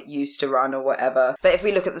 how it used to run or whatever. But if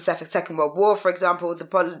we look at the Second World War, for example,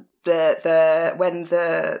 not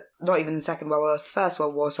even the Second World War, the First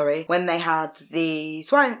World War, sorry, when they had the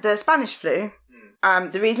Spanish flu.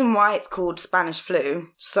 The reason why it's called Spanish flu,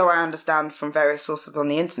 so I understand from various sources on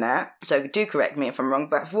the internet, so do correct me if I'm wrong,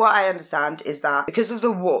 but what I understand is that because of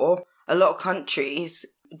the war, a lot of countries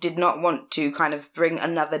did not want to kind of bring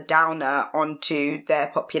another downer onto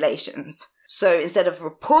their populations. So instead of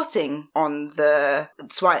reporting on the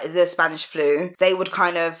Spanish flu, they would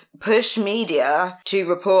kind of push media to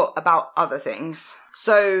report about other things.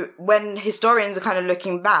 So when historians are kind of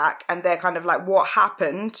looking back and they're kind of like, what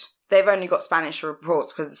happened? They've only got Spanish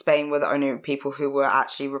reports because Spain were the only people who were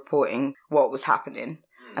actually reporting what was happening.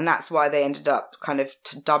 And that's why they ended up kind of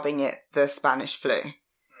dubbing it the Spanish flu,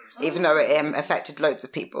 even though it affected loads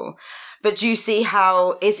of people. But do you see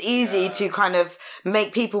how it's easy to kind of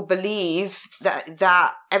make people believe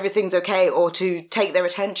that everything's okay, or to take their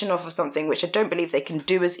attention off of something, which I don't believe they can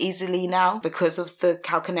do as easily now because of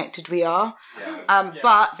how connected we are. Yeah.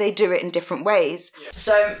 But they do it in different ways. Yeah.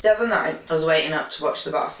 So the other night, I was waiting up to watch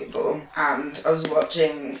the basketball, and I was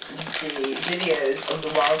watching the videos of the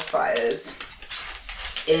wildfires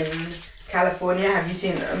in California. Have you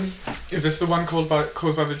seen them? Is this the one caused by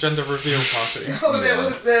the gender reveal party?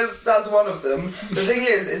 That's one of them. The thing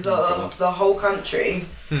is the whole country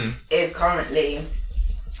is currently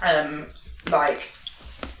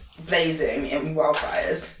blazing in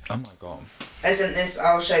wildfires. Oh my god.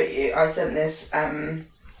 I'll show you. I sent this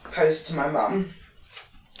post to my mum.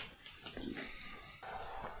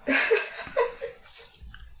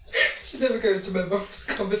 Should never go into my mum's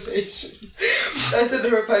conversation. I sent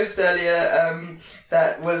her a post earlier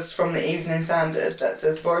that was from the Evening Standard that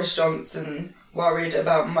says Boris Johnson worried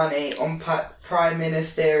about money on prime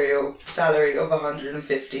ministerial salary of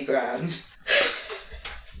 150 grand.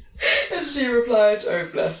 And she replied, "Oh,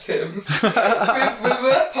 bless him," with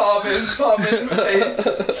a palming face.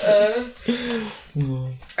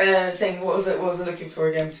 What was I looking for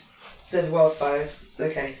again? The wildfires.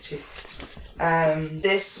 Okay.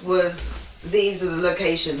 These are the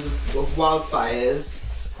locations of wildfires.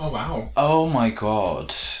 Oh wow! Oh my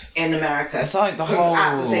god! In America, It's like the whole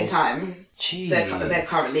at the same time. Jeez. They're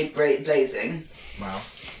currently blazing. Wow.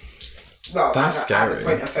 Well, That's at scary. the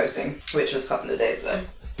point of posting, which was a couple of days ago.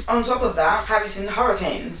 On top of that, have you seen the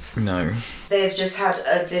hurricanes? No. They've just had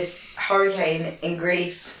this hurricane in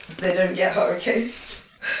Greece. They don't get hurricanes.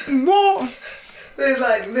 What? They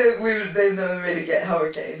never really get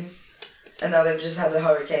hurricanes. And now they've just had a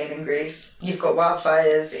hurricane in Greece. You've got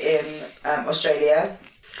wildfires in Australia.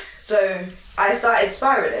 So I started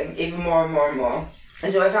spiralling even more and more and more.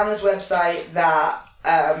 Until I found this website that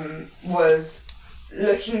was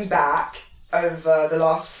looking back over the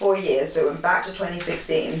last 4 years, so it went back to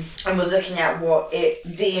 2016, and was looking at what it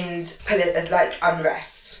deemed like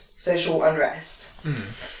unrest, social unrest.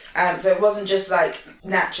 So it wasn't just like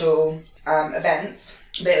natural events,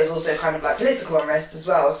 but it was also kind of like political unrest as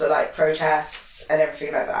well, so like protests and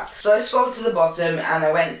everything like that. So I scrolled to the bottom and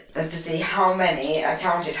I went to see I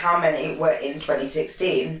counted how many were in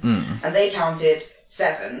 2016, and they counted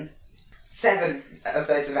 7 of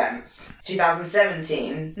those events.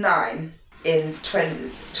 2017, 9. In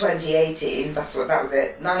 2018, that was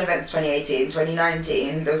it. 9 events 2018.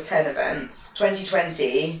 2019, there was 10 events.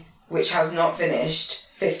 2020, which has not finished,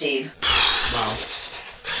 15. Wow.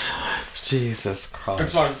 Jesus Christ.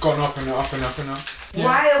 It's like gone up and up and up and up. Yeah.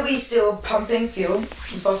 Why are we still pumping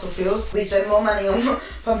fossil fuels? We spend more money on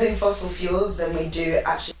pumping fossil fuels than we do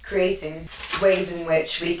actually creating ways in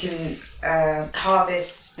which we can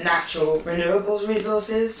harvest natural renewable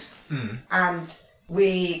resources. And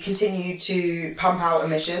we continue to pump out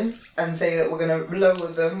emissions and say that we're going to lower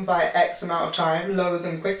them by X amount of time, lower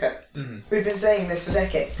them quicker. We've been saying this for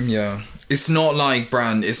decades. Yeah. It's not like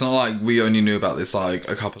we only knew about this like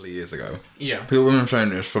a couple of years ago. Yeah. People have been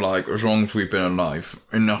saying this for like as long as we've been alive.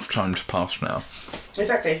 Enough time to pass now.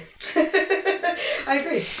 Exactly. I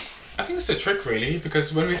agree. I think it's a trick, really,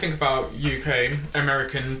 because when we think about UK,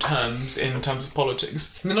 American terms in terms of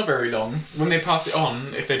politics, they're not very long. When they pass it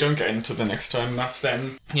on, if they don't get into the next term, that's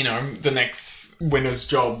then, the next winner's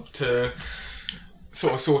job to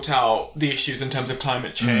sort of sort out the issues in terms of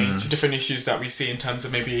climate change, different issues that we see in terms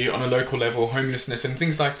of maybe on a local level, homelessness and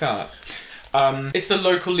things like that. It's the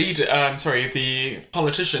local the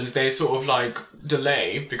politicians, they sort of like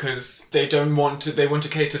delay because they want to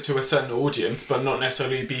cater to a certain audience, but not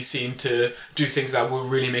necessarily be seen to do things that will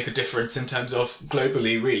really make a difference in terms of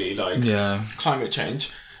globally, really, like climate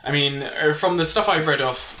change. I mean, from the stuff I've read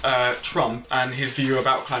of Trump and his view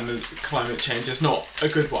about climate change, is not a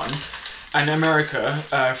good one. And America,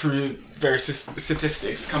 through various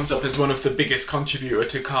statistics, comes up as one of the biggest contributor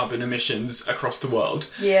to carbon emissions across the world.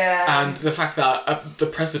 Yeah. And the fact that the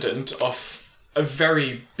president of a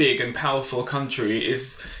very big and powerful country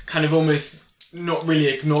is kind of almost not really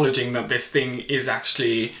acknowledging that this thing is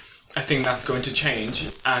actually a thing that's going to change,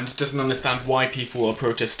 and doesn't understand why people are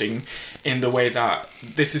protesting in the way that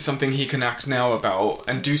this is something he can act now about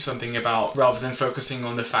and do something about, rather than focusing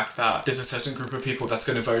on the fact that there's a certain group of people that's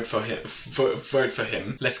going to vote for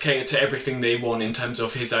him. Let's cater to everything they want in terms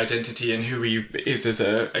of his identity and who he is as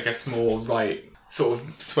a, I guess, more right sort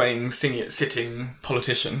of swaying, sitting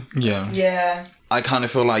politician. Yeah. Yeah. I kind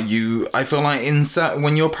of feel like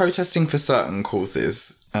when you're protesting for certain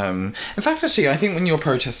causes, in fact, actually, I think when you're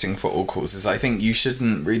protesting for all causes, I think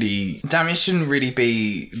damage shouldn't really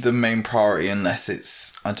be the main priority unless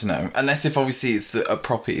it's, I don't know, unless if obviously it's a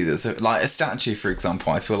property that's like a statue, for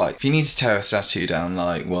example. I feel like if you need to tear a statue down,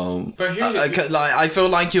 like, well, I feel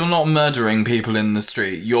like you're not murdering people in the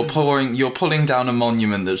street. You're pulling down a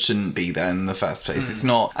monument that shouldn't be there in the first place. It's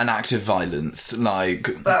not an act of violence,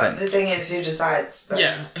 like. But the thing is, who decides?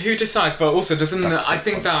 Yeah, who decides? But also, I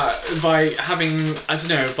think that by having, I don't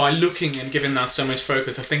know, by looking and giving that so much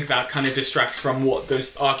focus, I think that kind of distracts from what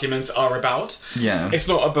those arguments are about. Yeah. It's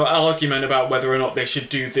not an argument about whether or not they should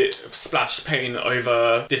do the splash paint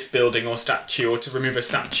over this building or statue, or to remove a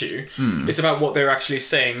statue. It's about what they're actually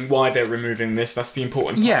saying, why they're removing this. That's the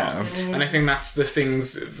important part. Yeah. And I think that's the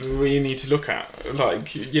things we need to look at.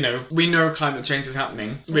 Like, we know climate change is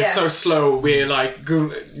happening. We're so slow, we're like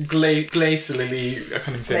glacially, I can't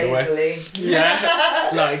even say the word. Lazily. Yeah.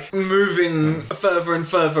 Like, moving further and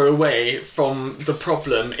further away from the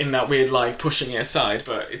problem in that we're like pushing it aside,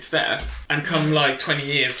 but it's there. And come like 20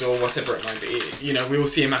 years or whatever it might be, you know, we will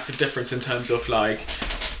see a massive difference in terms of like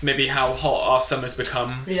maybe how hot our summers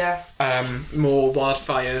become. Yeah. More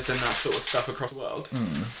wildfires and that sort of stuff across the world.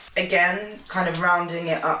 Again, kind of rounding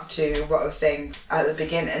it up to what I was saying at the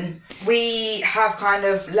beginning, we have kind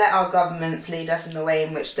of let our governments lead us in the way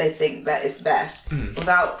in which they think that is best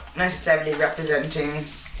without necessarily representing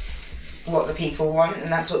what the people want,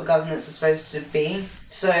 and that's what the governments are supposed to be.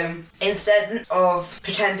 So instead of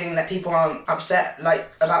pretending that people aren't upset like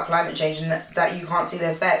about climate change and that you can't see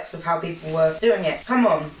the effects of how people were doing it, come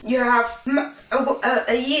on, you have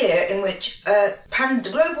a year in which a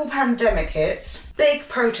global pandemic hits, big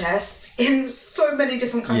protests in so many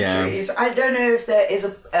different countries. Yeah. I don't know if there is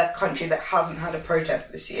a country that hasn't had a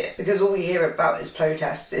protest this year, because all we hear about is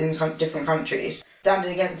protests in different countries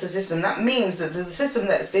standing against the system. That means that the system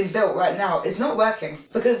that's been built right now is not working,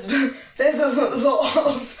 because there's a lot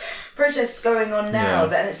of protests going on now,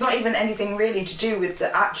 and it's not even anything really to do with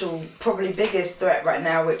the actual, probably biggest threat right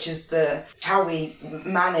now, which is how we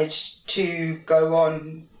manage to go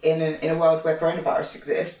on in a world where coronavirus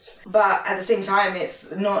exists. But at the same time,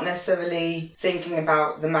 it's not necessarily thinking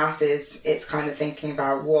about the masses, it's kind of thinking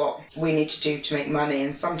about what we need to do to make money.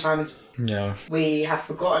 And sometimes we have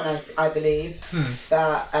forgotten, I believe,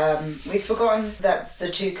 that we've forgotten that the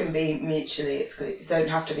two can be mutually exclusive, don't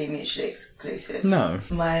have to be mutually exclusive. No.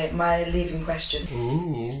 My leaving question.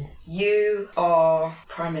 Ooh. You are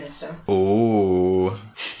Prime Minister. Ooh.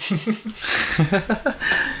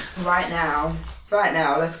 Right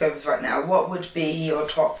now, let's go with right now. What would be your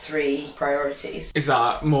top 3 priorities? Is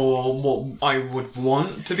that more what I would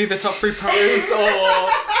want to be the top 3 priorities, or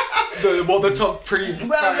what the top 3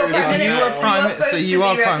 Well, you're supposed to be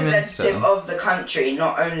Prime representative Minister of the country,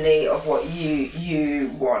 not only of what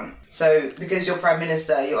you want. So, because you're Prime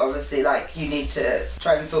Minister, you're obviously like, you need to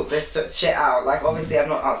try and sort this shit out. Like, obviously, I'm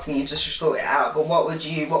not asking you to sort it out, but what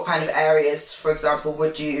kind of areas, for example,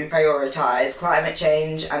 would you prioritise? Climate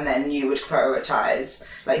change, and then you would prioritise,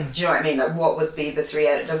 like, do you know what I mean? Like, what would be the 3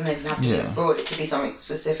 areas? It doesn't even have to be broad, it could be something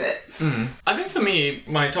specific. I think for me,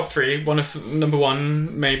 my top 3, number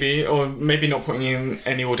 1 maybe, or maybe not putting in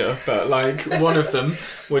any order, but like, one of them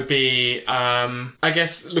would be, I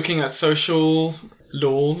guess, looking at social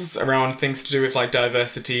laws around things to do with like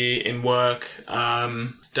diversity in work,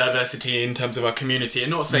 diversity in terms of our community, and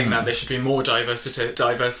not saying that there should be more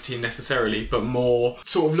diversity necessarily, but more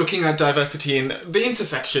sort of looking at diversity in the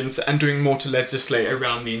intersections and doing more to legislate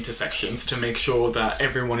around the intersections to make sure that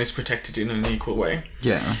everyone is protected in an equal way.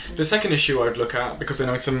 Yeah. The second issue I'd look at, because I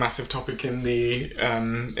know it's a massive topic in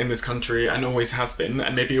this country and always has been,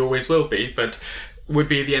 and maybe always will be, but would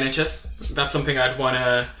be the NHS. That's something I'd want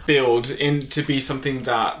to build in to be something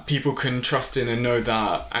that people can trust in and know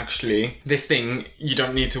that actually this thing, you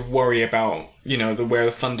don't need to worry about, you know, where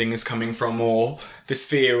the funding is coming from, or this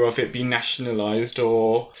fear of it being nationalised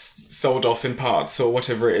or sold off in parts or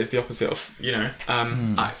whatever it is, the opposite of, you know.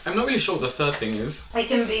 I'm not really sure what the third thing is. It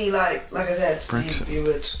can be like I said, you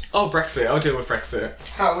would... Oh, Brexit. I'll deal with Brexit.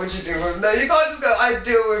 How would you deal with... No, you can't just go, I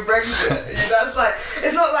deal with Brexit. That's like...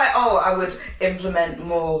 It's not like, I would implement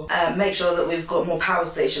more, make sure that we've got more power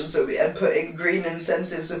stations and put in green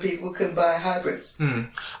incentives so people can buy hybrids.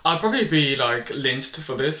 I'll probably be like lynched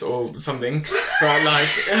for this or something, but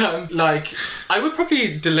like I would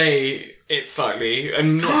probably delay it slightly,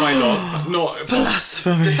 and not by law. Not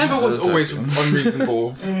blasphemy. December was always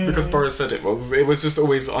unreasonable because Boris said it was. It was just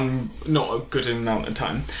always not a good amount of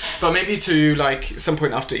time. But maybe to like some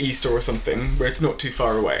point after Easter or something, where it's not too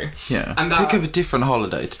far away. Yeah, and pick up a different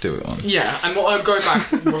holiday to do it on. Yeah, and what I'd go back,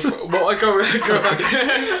 we could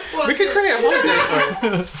create a holiday for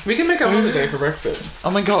it. We can make a holiday for Brexit.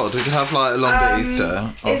 Oh my god, we could have like a long bit Easter.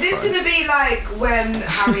 Is this going to be like when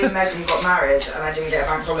Harry and Meghan got married and I didn't get a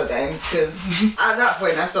bank holiday? Because at that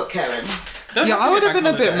point I stopped caring. Yeah, I would have been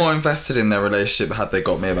a bit more invested in their relationship had they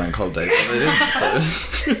got me a bank holiday, but they didn't, so...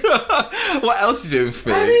 What else are you doing for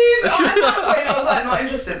me? I mean, at that point I was like, not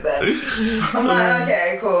interested then. I'm like,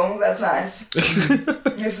 okay, cool, that's nice.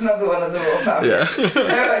 It's another one of the royal family.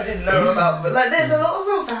 No, I didn't know about, but like, there's a lot of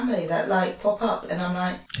royal family that like pop up, and I'm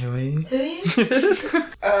like, who are you?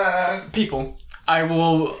 People. I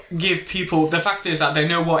will give people... The fact is that they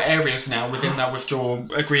know what areas now within that withdrawal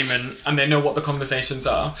agreement, and they know what the conversations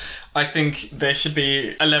are. I think there should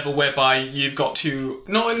be a level whereby you've got to,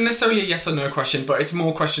 not necessarily a yes or no question, but it's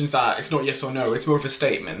more questions that it's not yes or no, it's more of a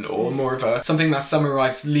statement or more of a something that's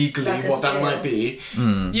summarised legally Like what that might be.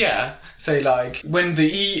 Yeah. Say like, when the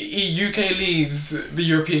UK leaves the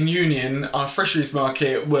European Union, our fisheries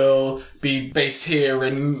market will be based here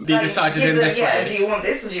and be decided in this way. Do you want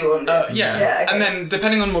this or do you want this? Okay. And then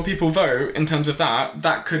depending on what people vote in terms of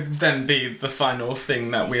that could then be the final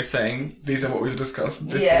thing that we're saying. These are what we've discussed.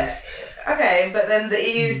 This is... Okay, but then the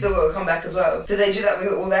EU still got to come back as well. Did they do that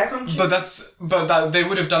with all their countries? But they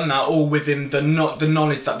would have done that all within the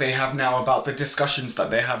knowledge that they have now about the discussions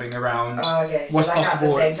that they're having around what's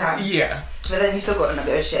possible. At the same time. Yeah. But then you still got to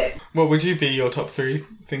negotiate. What would you be your top 3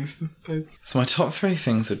 things? So my top 3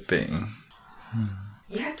 things would be...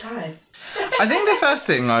 You had time. I think the first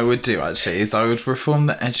thing I would do, actually, is I would reform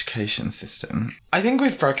the education system. I think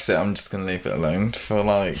with Brexit, I'm just going to leave it alone for,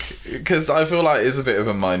 because I feel like it's a bit of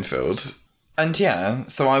a minefield. And yeah,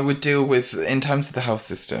 so I would deal with, in terms of the health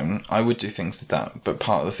system, I would do things with that. But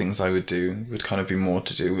part of the things I would do would kind of be more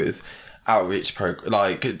to do with outreach try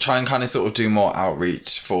and kind of sort of do more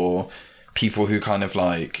outreach for people who kind of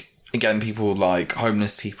again, people like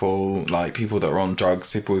homeless people, like people that are on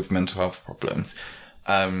drugs, people with mental health problems.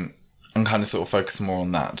 And kind of sort of focus more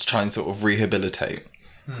on that to try and sort of rehabilitate.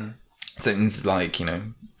 Things like,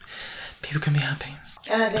 people can be happy.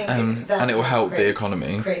 And I think and it will help the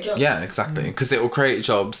economy. Create jobs. Yeah, exactly. Because it will create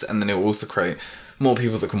jobs and then it will also create more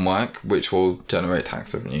people that can work, which will generate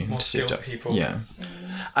tax revenue. More skilled people. Yeah.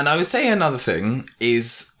 And I would say another thing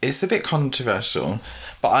is, it's a bit controversial,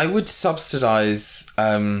 but I would subsidise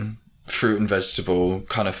fruit and vegetable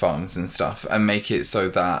kind of farms and stuff and make it so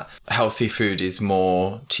that healthy food is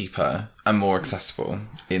more cheaper and more accessible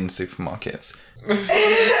in supermarkets.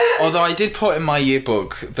 Although I did put in my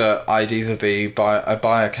yearbook that I'd either be a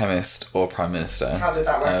biochemist or Prime Minister. How did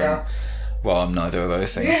that work out? Well, I'm neither of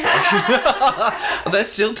those things. So.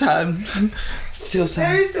 There's still time.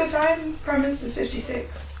 There is still time. Prime Minister's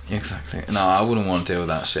 56. Exactly. No, I wouldn't want to deal with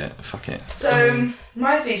that shit. Fuck it. So,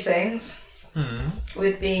 my 3 things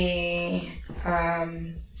would be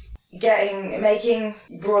making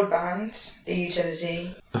broadband a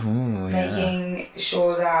utility, making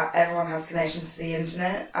sure that everyone has connection to the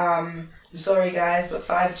internet. I'm sorry guys, but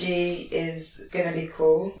 5G is gonna be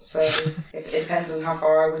cool, so it depends on how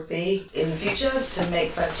far I would be in the future to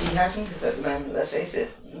make 5G happen, because at the moment, let's face it,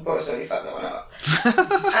 Boris already fucked that one up.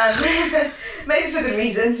 Maybe for good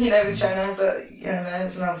reason, with China, but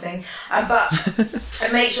it's another thing.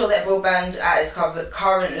 And make sure that broadband at its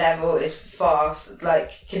current level is fast,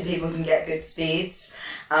 people can get good speeds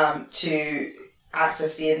to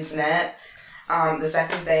access the internet. The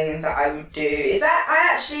second thing that I would do is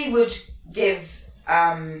I actually would give,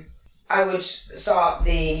 I would start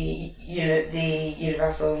the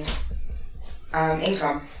universal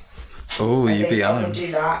income. Oh, UBI. I would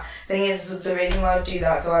do that. Thing is, the reason why I would do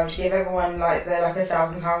that, so I would give everyone they're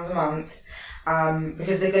 £1,000 a month,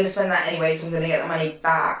 because they're going to spend that anyway, so I'm going to get the money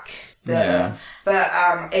back. But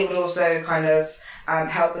it would also kind of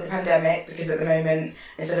help with the pandemic, because at the moment,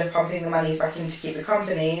 instead of pumping the monies back in to keep the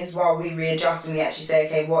companies, while we readjust and we actually say,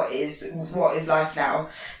 okay, what is life now?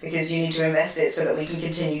 Because you need to invest it so that we can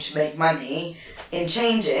continue to make money in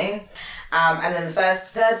changing. And then the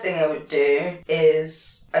third thing I would do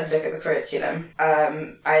is I'd look at the curriculum.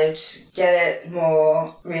 I'd get it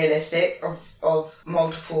more realistic of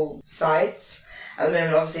multiple sides. At the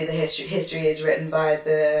moment, obviously, the history is written by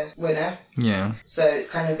the winner. Yeah. So it is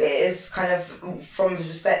kind of from a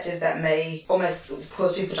perspective that may almost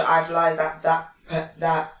cause people to idolise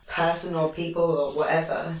that person or people or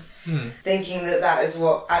whatever. Thinking that is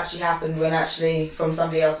what actually happened, when actually, from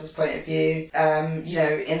somebody else's point of view, on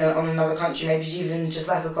another country, maybe even just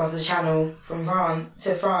across the channel from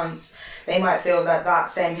France, they might feel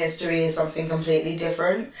that same history is something completely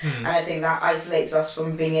different. And I think that isolates us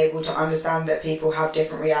from being able to understand that people have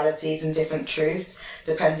different realities and different truths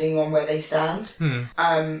depending on where they stand.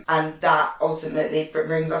 And that ultimately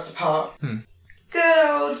brings us apart. Good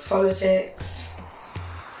old politics.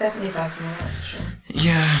 It's definitely personal, that's for sure.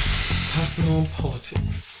 Yeah. Personal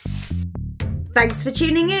politics. Thanks for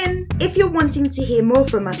tuning in. If you're wanting to hear more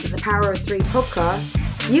from us at the Power of 3 podcast,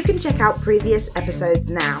 you can check out previous episodes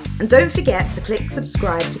now. And don't forget to click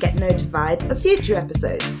subscribe to get notified of future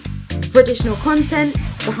episodes. For additional content,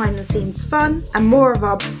 behind the scenes fun, and more of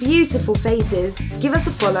our beautiful faces, give us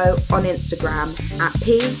a follow on Instagram at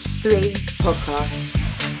P3podcast.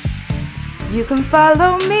 You can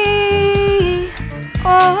follow me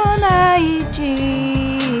on IG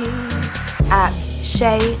at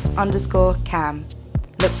Shay_Cam.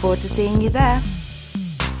 Look forward to seeing you there.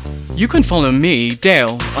 You can follow me,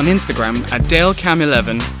 Dale, on Instagram at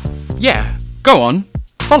DaleCam11. Yeah, go on,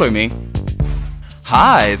 follow me.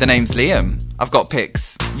 Hi, the name's Liam. I've got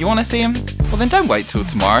pics. You want to see them? Well then don't wait till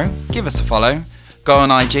tomorrow. Give us a follow. Go on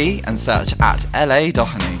IG and search at LA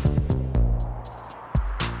Doheny.